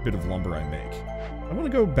every bit of lumber I make. I want to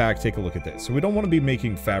go back, take a look at this. So we don't want to be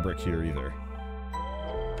making fabric here either.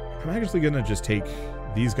 I'm actually gonna just take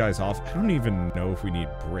these guys off. I don't even know if we need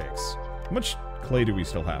bricks. How much clay do we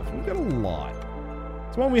still have? We've got a lot.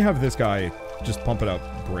 So why don't we have this guy just pump it out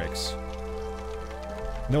bricks?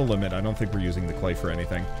 No limit. I don't think we're using the clay for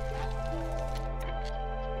anything.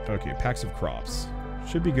 Okay, packs of crops.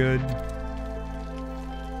 Should be good.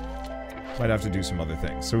 Might have to do some other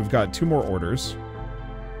things. So we've got 2 more orders.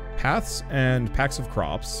 Paths and packs of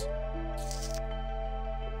crops.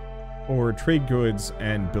 Or trade goods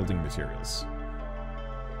and building materials.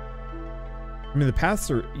 I mean, the paths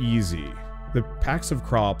are easy. The packs of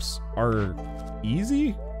crops are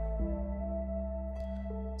easy?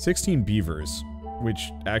 16 beavers,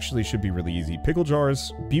 which actually should be really easy. Pickle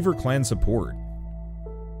jars, beaver clan support.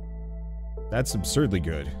 That's absurdly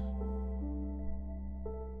good.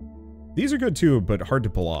 These are good too, but hard to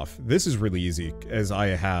pull off. This is really easy, as I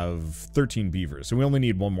have 13 beavers, so we only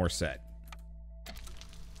need 1 more set.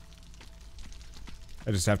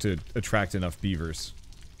 I just have to attract enough beavers.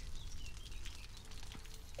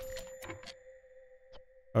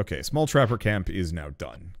 Okay, small trapper camp is now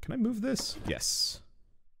done. Can I move this? Yes.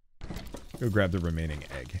 Go grab the remaining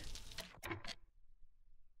egg.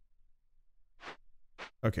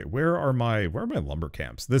 Okay, where are my lumber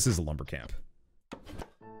camps? This is a lumber camp.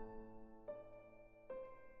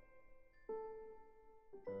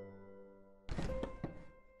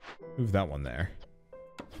 Move that one there.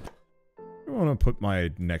 I want to put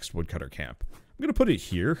my next woodcutter camp. I'm going to put it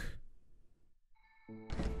here.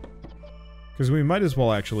 Because we might as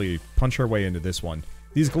well actually punch our way into this one.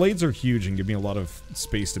 These glades are huge and give me a lot of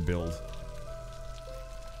space to build.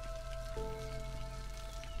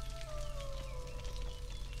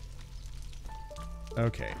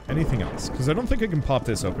 Okay, anything else? Because I don't think I can pop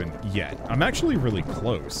this open yet. I'm actually really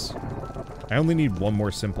close. I only need 1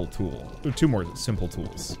 more simple tool. Or 2 more simple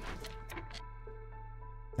tools.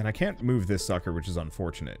 And I can't move this sucker, which is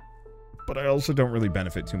unfortunate. But I also don't really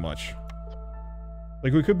benefit too much.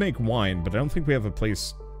 Like, we could make wine, but I don't think we have a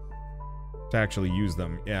place to actually use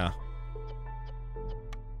them. Yeah.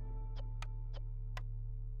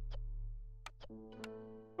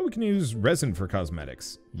 Oh, we can use resin for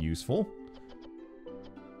cosmetics. Useful.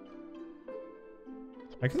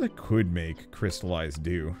 I guess I could make crystallized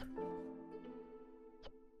dew.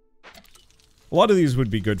 A lot of these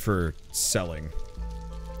would be good for selling.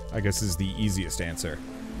 I guess is the easiest answer.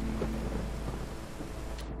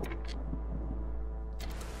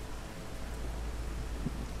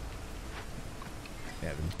 Yeah,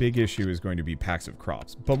 the big issue is going to be packs of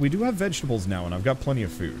crops. But we do have vegetables now, and I've got plenty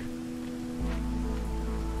of food.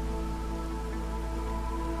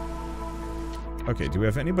 Okay, do we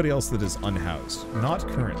have anybody else that is unhoused? Not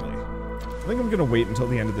currently. I think I'm gonna wait until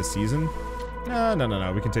the end of the season.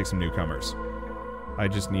 No, we can take some newcomers. I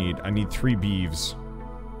need 3 beeves.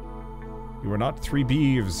 You are not 3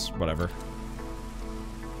 beeves. Whatever.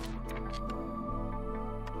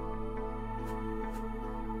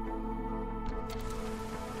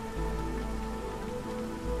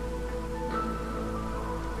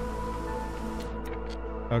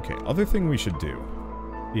 Okay, other thing we should do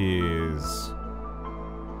is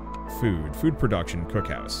food production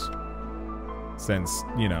cookhouse. Since,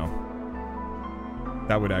 you know,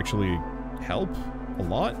 that would actually help a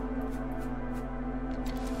lot.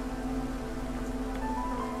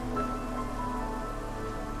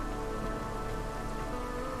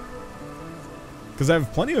 Because I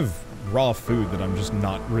have plenty of raw food that I'm just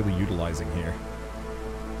not really utilizing here.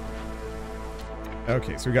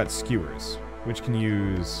 Okay, so we got skewers, which can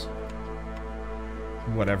use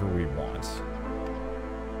whatever we want.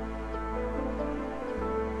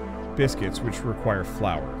 Biscuits, which require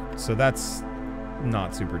flour, so that's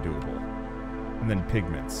not super doable. And then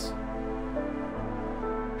pigments.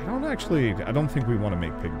 I I don't think we want to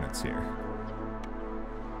make pigments here.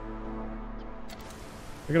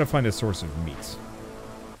 I gotta find a source of meat.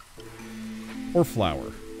 Or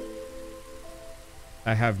flour.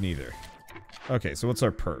 I have neither. Okay, so what's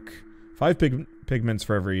our perk? 5 pigments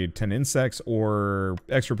for every 10 insects, or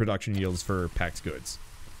extra production yields for packed goods.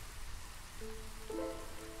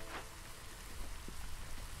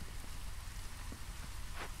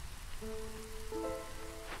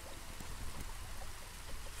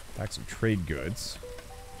 Packs of trade goods.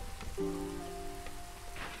 There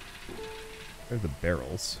are the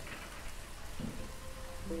barrels.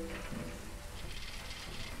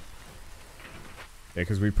 Yeah,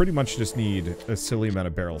 because we pretty much just need a silly amount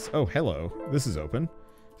of barrels. Oh, hello. This is open.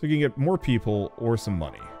 So we can get more people or some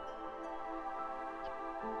money.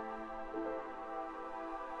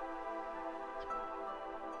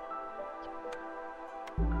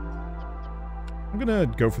 I'm gonna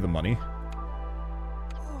go for the money.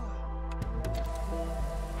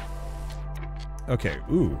 Okay,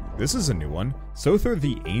 ooh, this is a new one. Sother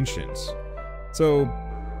the Ancient. So,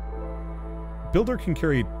 builder can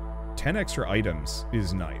carry 10 extra items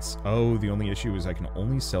is nice. Oh, the only issue is I can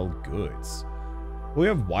only sell goods. We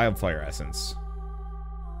have wildfire essence.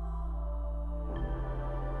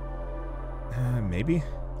 Maybe?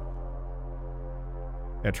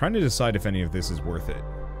 Yeah, trying to decide if any of this is worth it.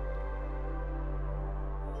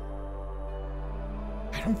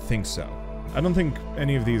 I don't think so. I don't think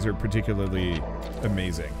any of these are particularly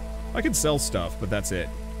amazing. I could sell stuff, but that's it.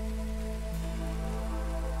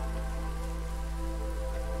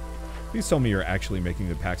 Please tell me you're actually making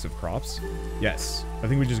the packs of crops. Yes. I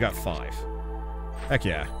think we just got 5. Heck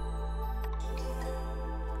yeah.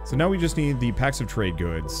 So now we just need the packs of trade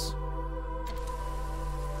goods.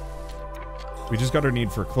 We just got our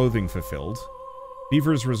need for clothing fulfilled.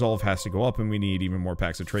 Beaver's resolve has to go up, and we need even more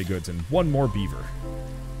packs of trade goods and 1 more beaver.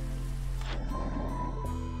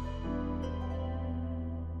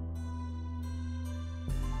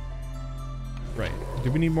 Right.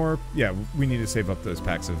 Do we need more? Yeah, we need to save up those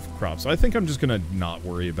packs of crops. So I think I'm just gonna not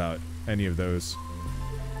worry about any of those.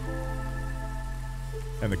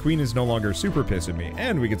 And the queen is no longer super pissed at me,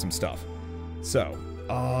 and we get some stuff. So,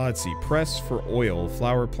 let's see. Press for oil,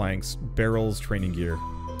 flour, planks, barrels, training gear.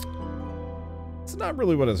 It's not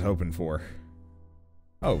really what I was hoping for.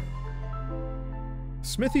 Oh.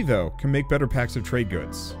 Smithy, though, can make better packs of trade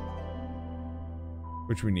goods.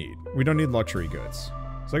 Which we need. We don't need luxury goods.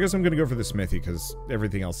 So I guess I'm going to go for the smithy, because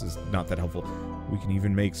everything else is not that helpful. We can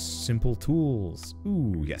even make simple tools.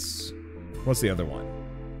 Ooh, yes. What's the other one?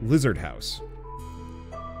 Lizard house.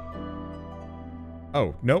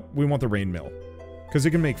 Oh, nope. We want the rain mill. Because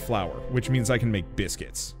it can make flour, which means I can make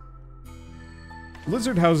biscuits.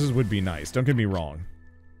 Lizard houses would be nice, don't get me wrong.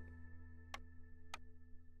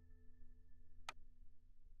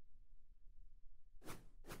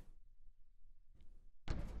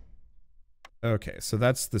 Okay, so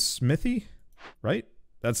that's the smithy, right?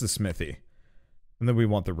 That's the smithy. And then we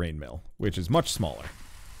want the rain mill, which is much smaller.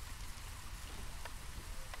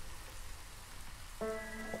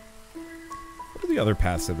 What are the other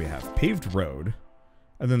paths that we have? Paved road,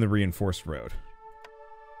 and then the reinforced road.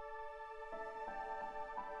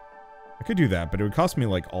 I could do that, but it would cost me,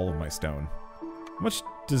 like, all of my stone. How much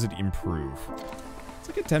does it improve? It's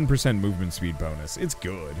like a 10% movement speed bonus. It's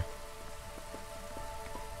good.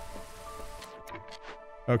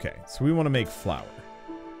 Okay, so we want to make flour.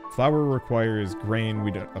 Flour requires grain.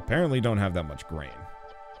 We apparently don't have that much grain.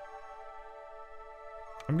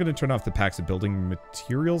 I'm going to turn off the packs of building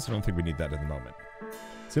materials. I don't think we need that at the moment.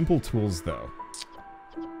 Simple tools, though.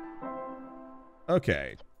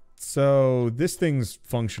 Okay, so this thing's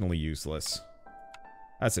functionally useless.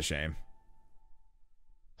 That's a shame.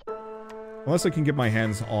 Unless I can get my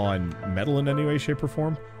hands on metal in any way, shape, or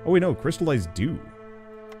form. Oh, wait, no, crystallized dew.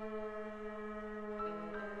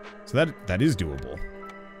 So that is doable.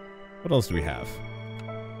 What else do we have?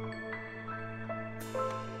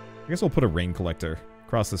 I guess I'll put a rain collector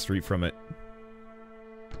across the street from it.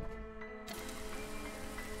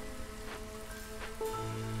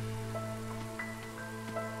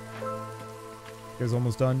 You guys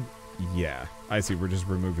almost done? Yeah. I see, we're just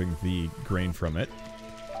removing the grain from it.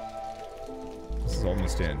 This is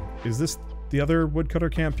almost in. Is this the other woodcutter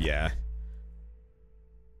camp? Yeah.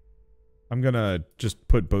 I'm gonna just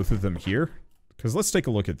put both of them here. Because let's take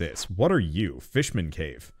a look at this. What are you? Fishman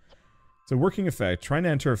Cave. So working effect. Trying to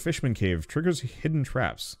enter a Fishman Cave triggers hidden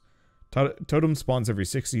traps. Totem spawns every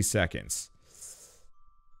 60 seconds.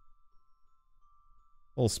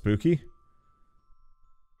 A little spooky.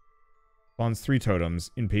 Spawns 3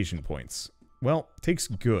 totems. Impatient points. Well, takes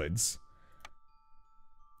goods.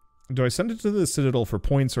 Do I send it to the Citadel for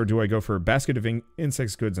points, or do I go for a basket of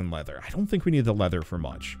insects, goods, and leather? I don't think we need the leather for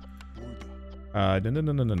much. No.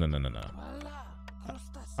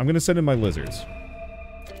 I'm gonna send in my lizards.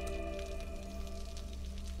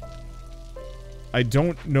 I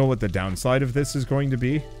don't know what the downside of this is going to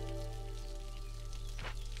be.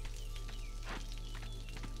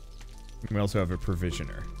 We also have a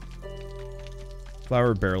provisioner.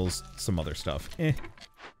 Flour barrels, some other stuff. Eh.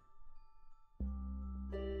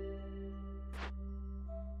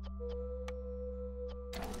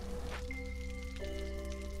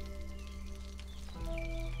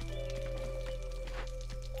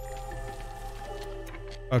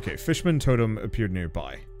 Okay, Fishman Totem appeared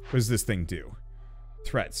nearby. What does this thing do?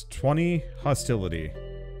 Threats. 20. Hostility.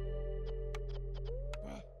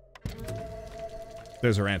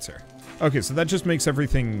 There's our answer. Okay, so that just makes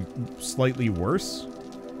everything slightly worse.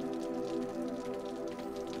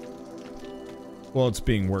 Well, it's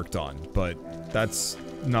being worked on, but that's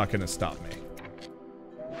not going to stop me.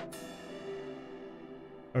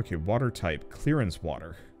 Okay, water type. Clearance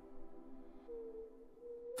water.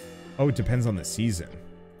 Oh, it depends on the season.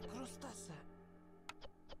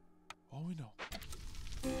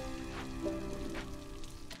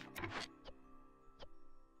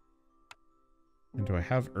 And do I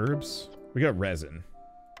have herbs? We got resin.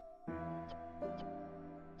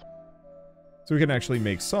 So we can actually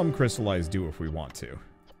make some crystallized dew if we want to.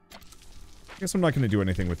 I guess I'm not going to do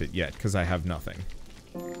anything with it yet, because I have nothing.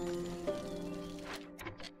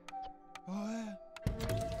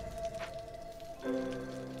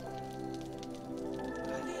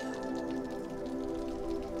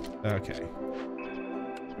 Okay.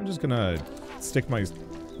 I'm just gonna stick my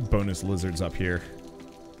bonus lizards up here.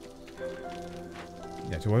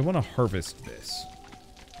 Yeah, do I want to harvest this?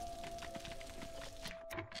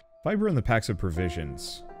 Fiber in the packs of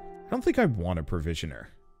provisions. I don't think I want a provisioner.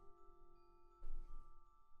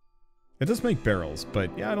 It does make barrels,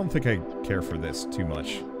 but yeah, I don't think I care for this too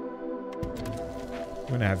much. I'm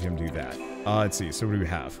gonna have him do that. Let's see, so what do we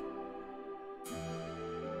have?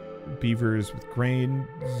 Beavers with grain?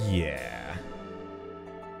 Yeah.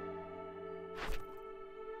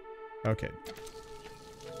 Okay.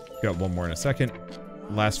 Got one more in a second.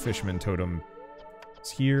 Last Fisherman Totem is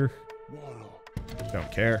here.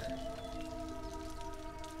 Don't care.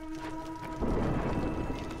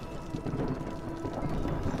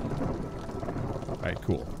 Alright,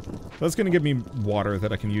 cool. That's gonna give me water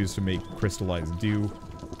that I can use to make crystallized dew.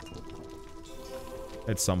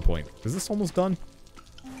 At some point. Is this almost done?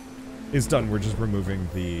 It's done. We're just removing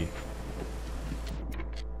the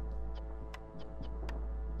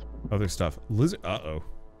other stuff. Lizard. Uh-oh.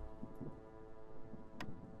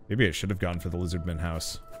 Maybe I should have gone for the Lizardman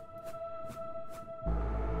house.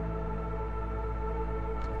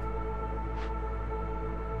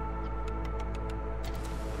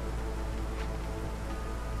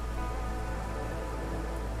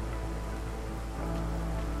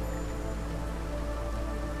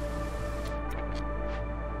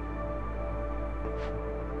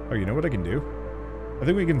 Oh, you know what I can do? I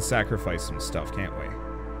think we can sacrifice some stuff, can't we?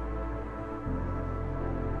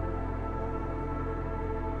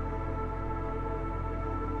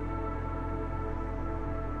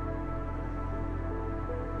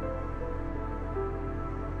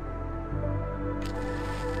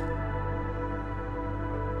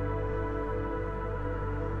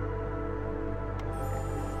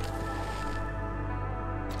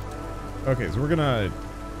 Okay, so we're gonna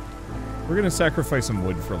sacrifice some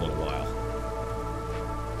wood for a little while.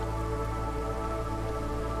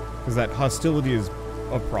 Because that hostility is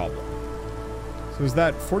a problem. So is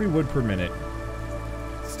that 40 wood per minute?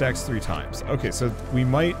 Stacks 3 times. Okay, so we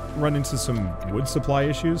might run into some wood supply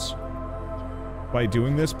issues by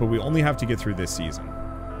doing this, but we only have to get through this season.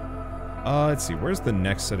 Let's see, where's the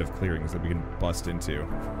next set of clearings that we can bust into?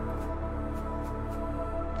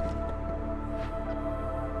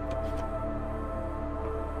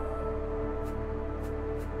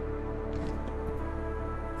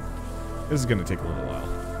 This is going to take a little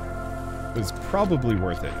while. But it's probably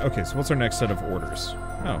worth it. Okay, so what's our next set of orders?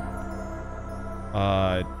 Oh.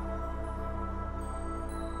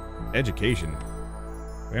 Education.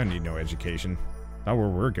 We don't need no education. Not where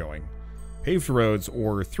we're going. Paved roads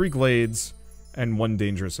or 3 glades and 1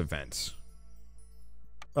 dangerous event.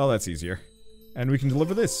 Well, that's easier. And we can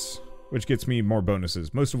deliver this, which gets me more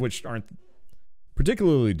bonuses, most of which aren't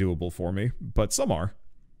particularly doable for me, but some are.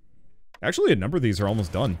 Actually, a number of these are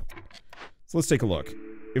almost done. So let's take a look.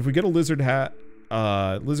 If we get a lizard hat,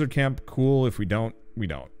 lizard camp, cool. If we don't, we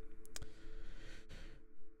don't.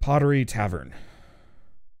 Pottery tavern.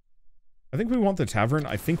 I think we want the tavern.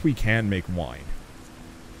 I think we can make wine.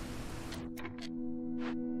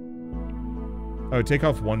 Oh, take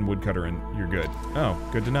off one woodcutter and you're good. Oh,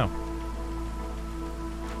 good to know.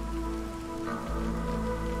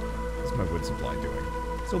 What's my wood supply doing?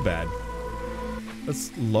 Still bad.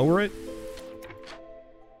 Let's lower it.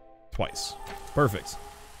 Twice. Perfect.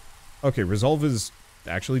 Okay, resolve is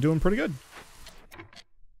actually doing pretty good.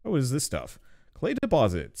 Oh, what is this stuff? Clay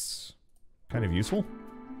deposits. Kind of useful.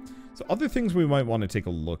 So other things we might want to take a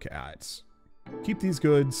look at. Keep these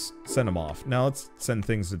goods, send them off. Now let's send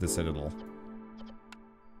things to the Citadel.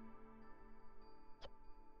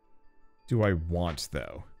 Do I want,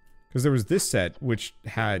 though? Because there was this set, which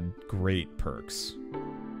had great perks.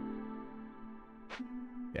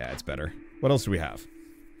 Yeah, it's better. What else do we have?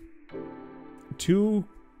 2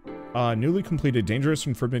 newly completed Dangerous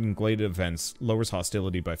and Forbidden Glade events. Lowers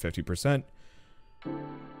hostility by 50%.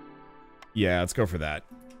 Yeah, let's go for that.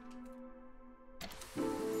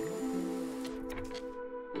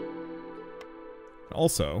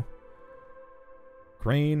 Also,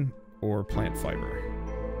 grain or plant fiber.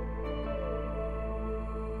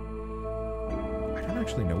 I don't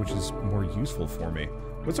actually know which is more useful for me.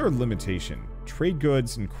 What's our limitation? Trade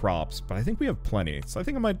goods and crops, but I think we have plenty. So I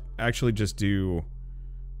think I might actually just do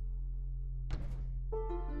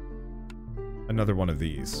another one of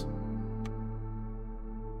these.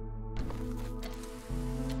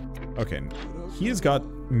 Okay, he has got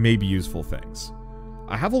maybe useful things.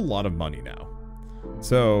 I have a lot of money now.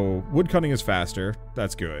 So, woodcutting is faster.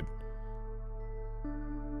 That's good.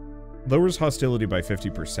 Lowers hostility by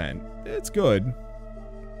 50%. It's good.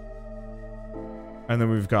 And then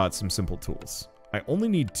we've got some simple tools. I only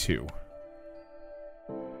need 2.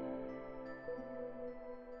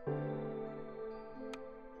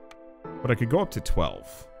 But I could go up to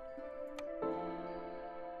 12.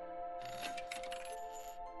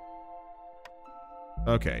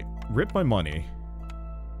 Okay, rip my money.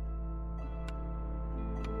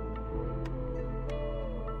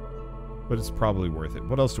 But it's probably worth it.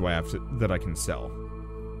 What else do I have that I can sell?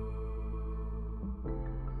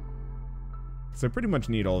 So I pretty much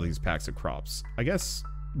need all these packs of crops. I guess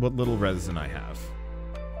what little resin I have.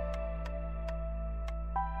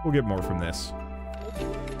 We'll get more from this.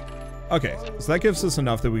 Okay, so that gives us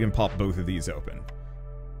enough that we can pop both of these open.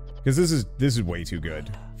 Because this is way too good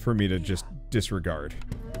for me to just disregard.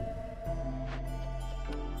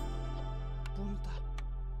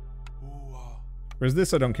 Whereas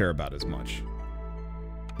this I don't care about as much.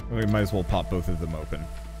 We might as well pop both of them open.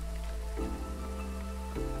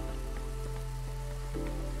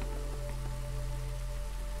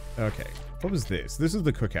 Okay, what was this? This is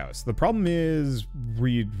the cookhouse. The problem is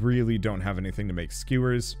we really don't have anything to make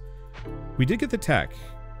skewers. We did get the tech.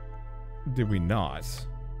 Did we not?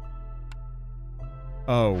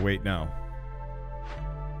 Oh, wait, no.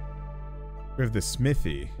 We have the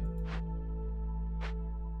smithy.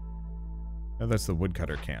 Oh, that's the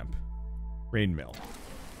woodcutter camp. Rain mill.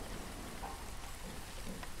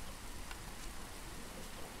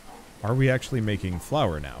 Are we actually making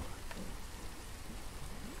flour now?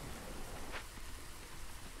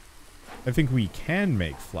 I think we can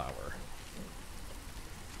make flour.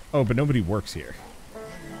 Oh, but nobody works here.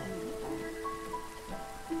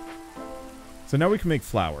 So now we can make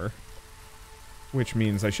flour, which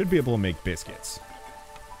means I should be able to make biscuits.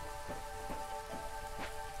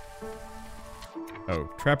 Oh,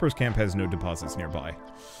 Trapper's Camp has no deposits nearby.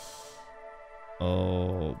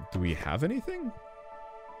 Oh, do we have anything?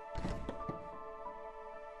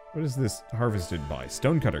 What is this harvested by?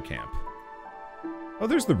 Stonecutter Camp. Oh,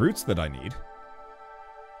 there's the roots that I need.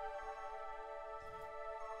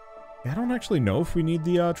 I don't actually know if we need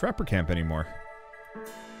the Trapper Camp anymore.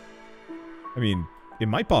 I mean, it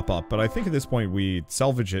might pop up, but I think at this point we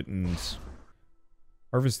salvage it and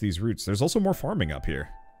harvest these roots. There's also more farming up here.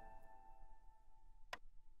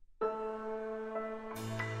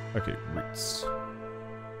 Okay, roots.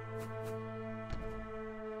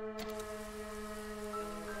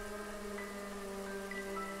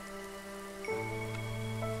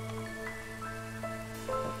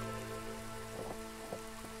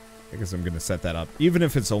 I guess I'm gonna set that up, even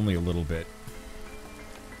if it's only a little bit.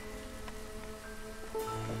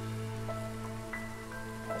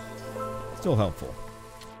 Still helpful.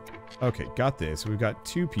 Okay, got this. We've got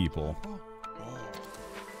 2 people.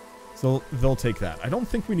 So they'll take that. I don't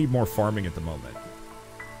think we need more farming at the moment.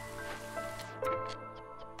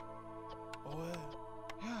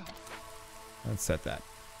 Let's set that.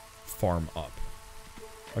 Farm up.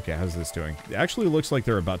 Okay, how's this doing? It actually looks like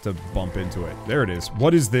they're about to bump into it. There it is.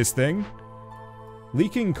 What is this thing?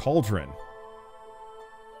 Leaking cauldron.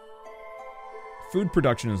 Food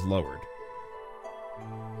production is lowered.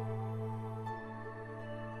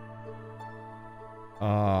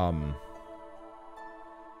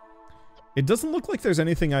 It doesn't look like there's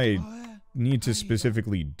anything I need to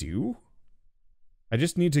specifically do. I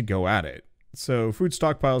just need to go at it. So, food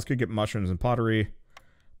stockpiles could get mushrooms and pottery.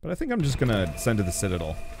 But I think I'm just gonna send to the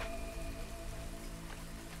Citadel.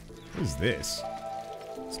 What is this?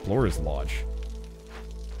 Explorer's Lodge.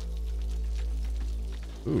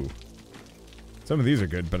 Ooh. Some of these are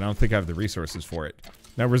good, but I don't think I have the resources for it.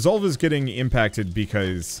 Now, Resolve is getting impacted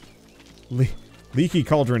because Leaky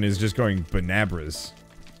Cauldron is just going banabras.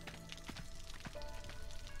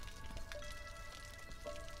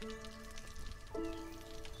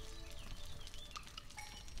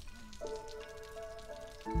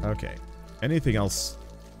 Okay. Anything else?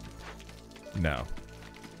 No.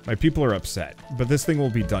 My people are upset, but this thing will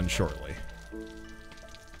be done shortly.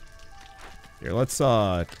 Here, let's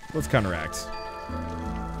counteract.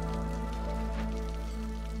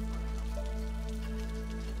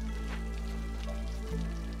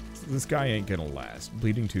 This guy ain't gonna last.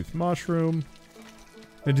 Bleeding Tooth Mushroom.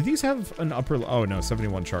 Now, do these have an upper... Oh, no,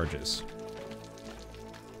 71 charges.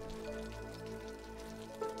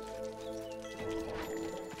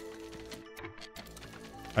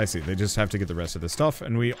 I see. They just have to get the rest of the stuff.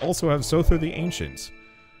 And we also have Sother the Ancient.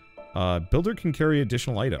 Builder can carry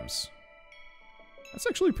additional items. That's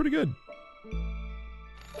actually pretty good.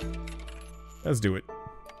 Let's do it.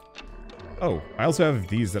 Oh, I also have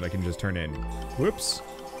these that I can just turn in. Whoops.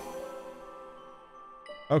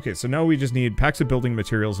 Okay, so now we just need packs of building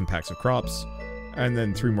materials and packs of crops. And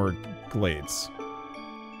then 3 more glades.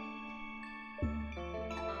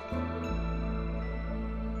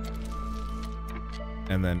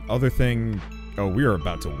 And then other thing... Oh, we are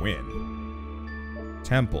about to win.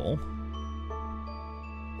 Temple.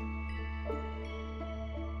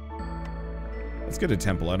 Let's get a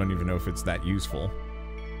temple. I don't even know if it's that useful.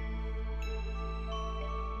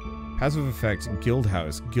 Passive effect, guild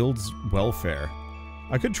house, guild's welfare.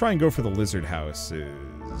 I could try and go for the lizard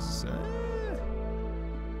houses.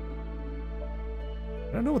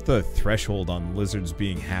 I don't know what the threshold on lizards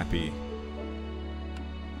being happy.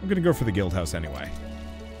 I'm gonna go for the guild house anyway.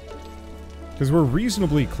 Because we're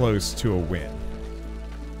reasonably close to a win.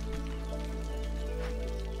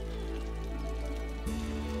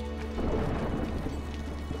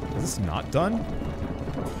 Is this not done?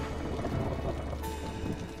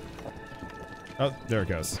 Oh, there it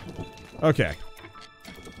goes. Okay.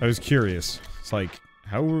 I was curious. It's like,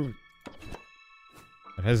 how...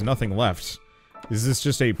 It has nothing left. Is this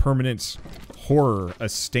just a permanent horror, a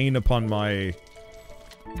stain upon my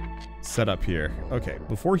setup here? Okay,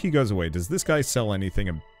 before he goes away, does this guy sell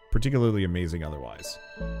anything particularly amazing otherwise?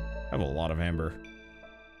 I have a lot of amber.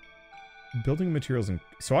 Building materials and...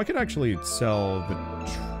 So I could actually sell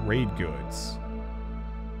the trade goods.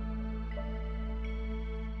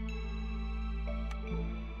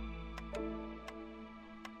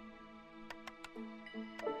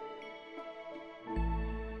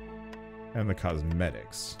 And the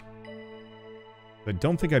cosmetics. I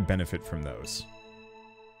don't think I benefit from those.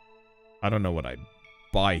 I don't know what I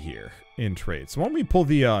buy here in trade. So why don't we pull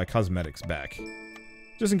the cosmetics back?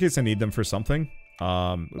 Just in case I need them for something.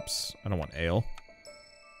 Oops. I don't want ale.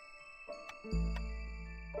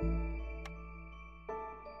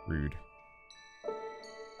 Rude.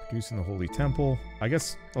 Producing the Holy Temple. I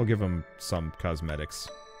guess I'll give him some cosmetics.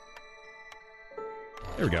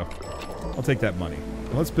 There we go. I'll take that money.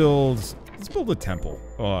 Let's build a temple.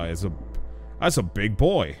 Oh, that's a big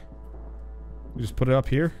boy. We just put it up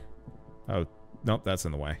here? Oh, nope, that's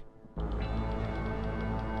in the way.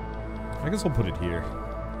 I guess I'll put it here.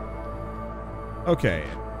 Okay,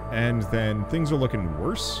 and then things are looking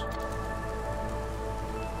worse.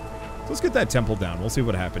 So let's get that temple down. We'll see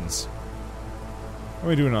what happens. How am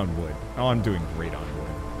I doing on wood? Oh, I'm doing great on wood.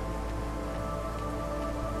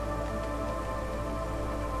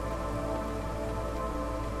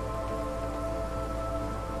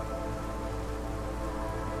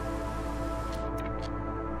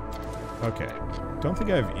 Okay. Don't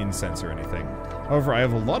think I have incense or anything. However, I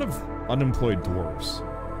have a lot of unemployed dwarves.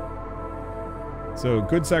 So,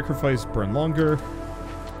 good sacrifice, burn longer.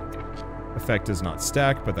 Effect does not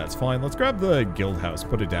stack, but that's fine. Let's grab the guild house,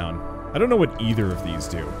 put it down. I don't know what either of these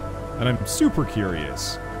do. And I'm super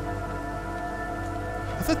curious.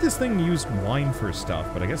 I thought this thing used wine for stuff,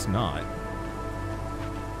 but I guess not.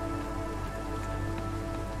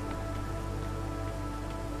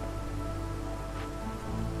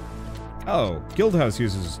 Oh, Guildhouse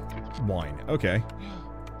uses wine. Okay.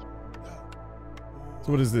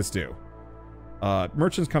 So what does this do?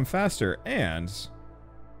 Merchants come faster, and...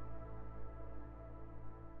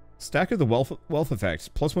 Stack of the wealth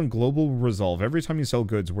effect. +1 global resolve every time you sell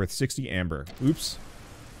goods worth 60 amber. Oops.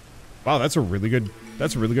 Wow, that's a really good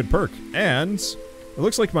perk. And it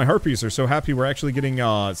looks like my harpies are so happy we're actually getting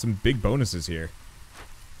some big bonuses here.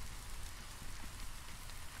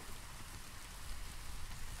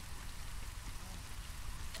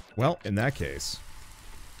 Well, in that case,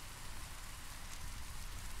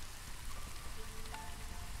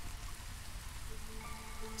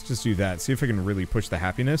 let's just do that. See if I can really push the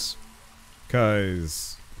happiness.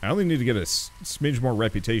 Because I only need to get a smidge more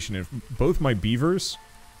reputation. If both my beavers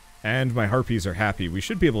and my harpies are happy, we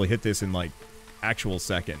should be able to hit this in, like, actual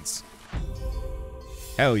seconds.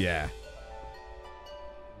 Hell yeah.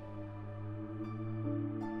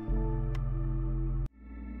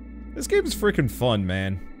 This game is freaking fun,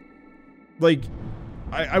 man. Like,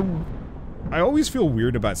 I always feel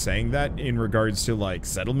weird about saying that in regards to, like,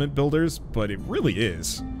 settlement builders, but it really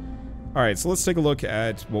is. Alright, so let's take a look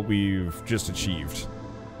at what we've just achieved.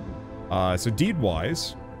 So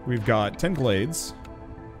deed-wise, we've got 10 glades,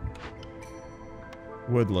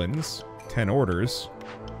 woodlands, 10 orders,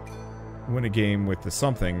 win a game with the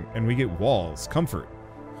something, and we get walls, comfort.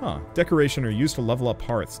 Huh, decoration are used to level up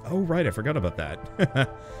hearths. Oh right, I forgot about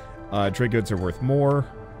that. Trade goods are worth more.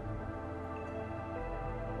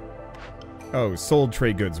 Oh, sold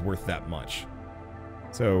trade goods worth that much.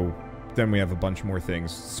 So then we have a bunch more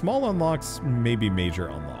things. Small unlocks, maybe major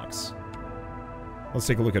unlocks. Let's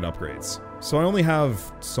take a look at upgrades. So I only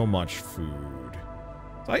have so much food.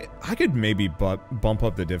 So I could maybe bump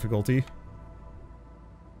up the difficulty.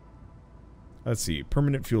 Let's see.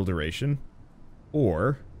 Permanent fuel duration.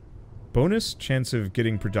 Or bonus chance of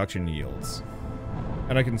getting production yields.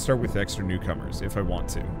 And I can start with extra newcomers if I want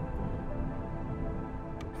to.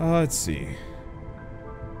 Let's see.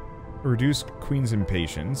 Reduce Queen's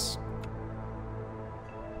Impatience.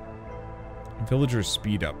 Villager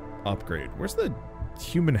speed up upgrade. Where's the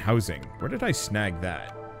human housing? Where did I snag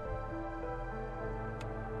that?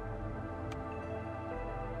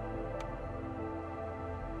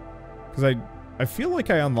 Because I feel like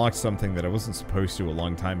I unlocked something that I wasn't supposed to a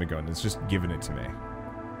long time ago, and it's just given it to me.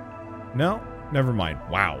 No, never mind.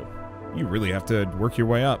 Wow. You really have to work your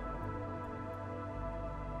way up.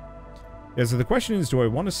 Yeah, so the question is, do I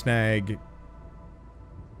want to snag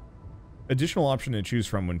additional option to choose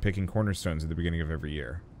from when picking cornerstones at the beginning of every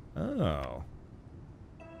year? Oh.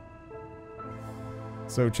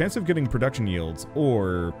 So, chance of getting production yields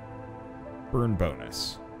or burn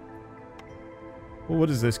bonus. Well, what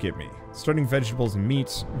does this give me? Starting vegetables and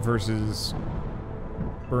meats versus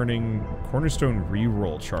burning cornerstone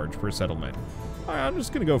reroll charge per settlement. Alright, I'm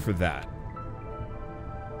just gonna go for that.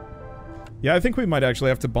 Yeah, I think we might actually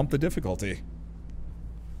have to bump the difficulty.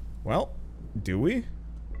 Well, do we?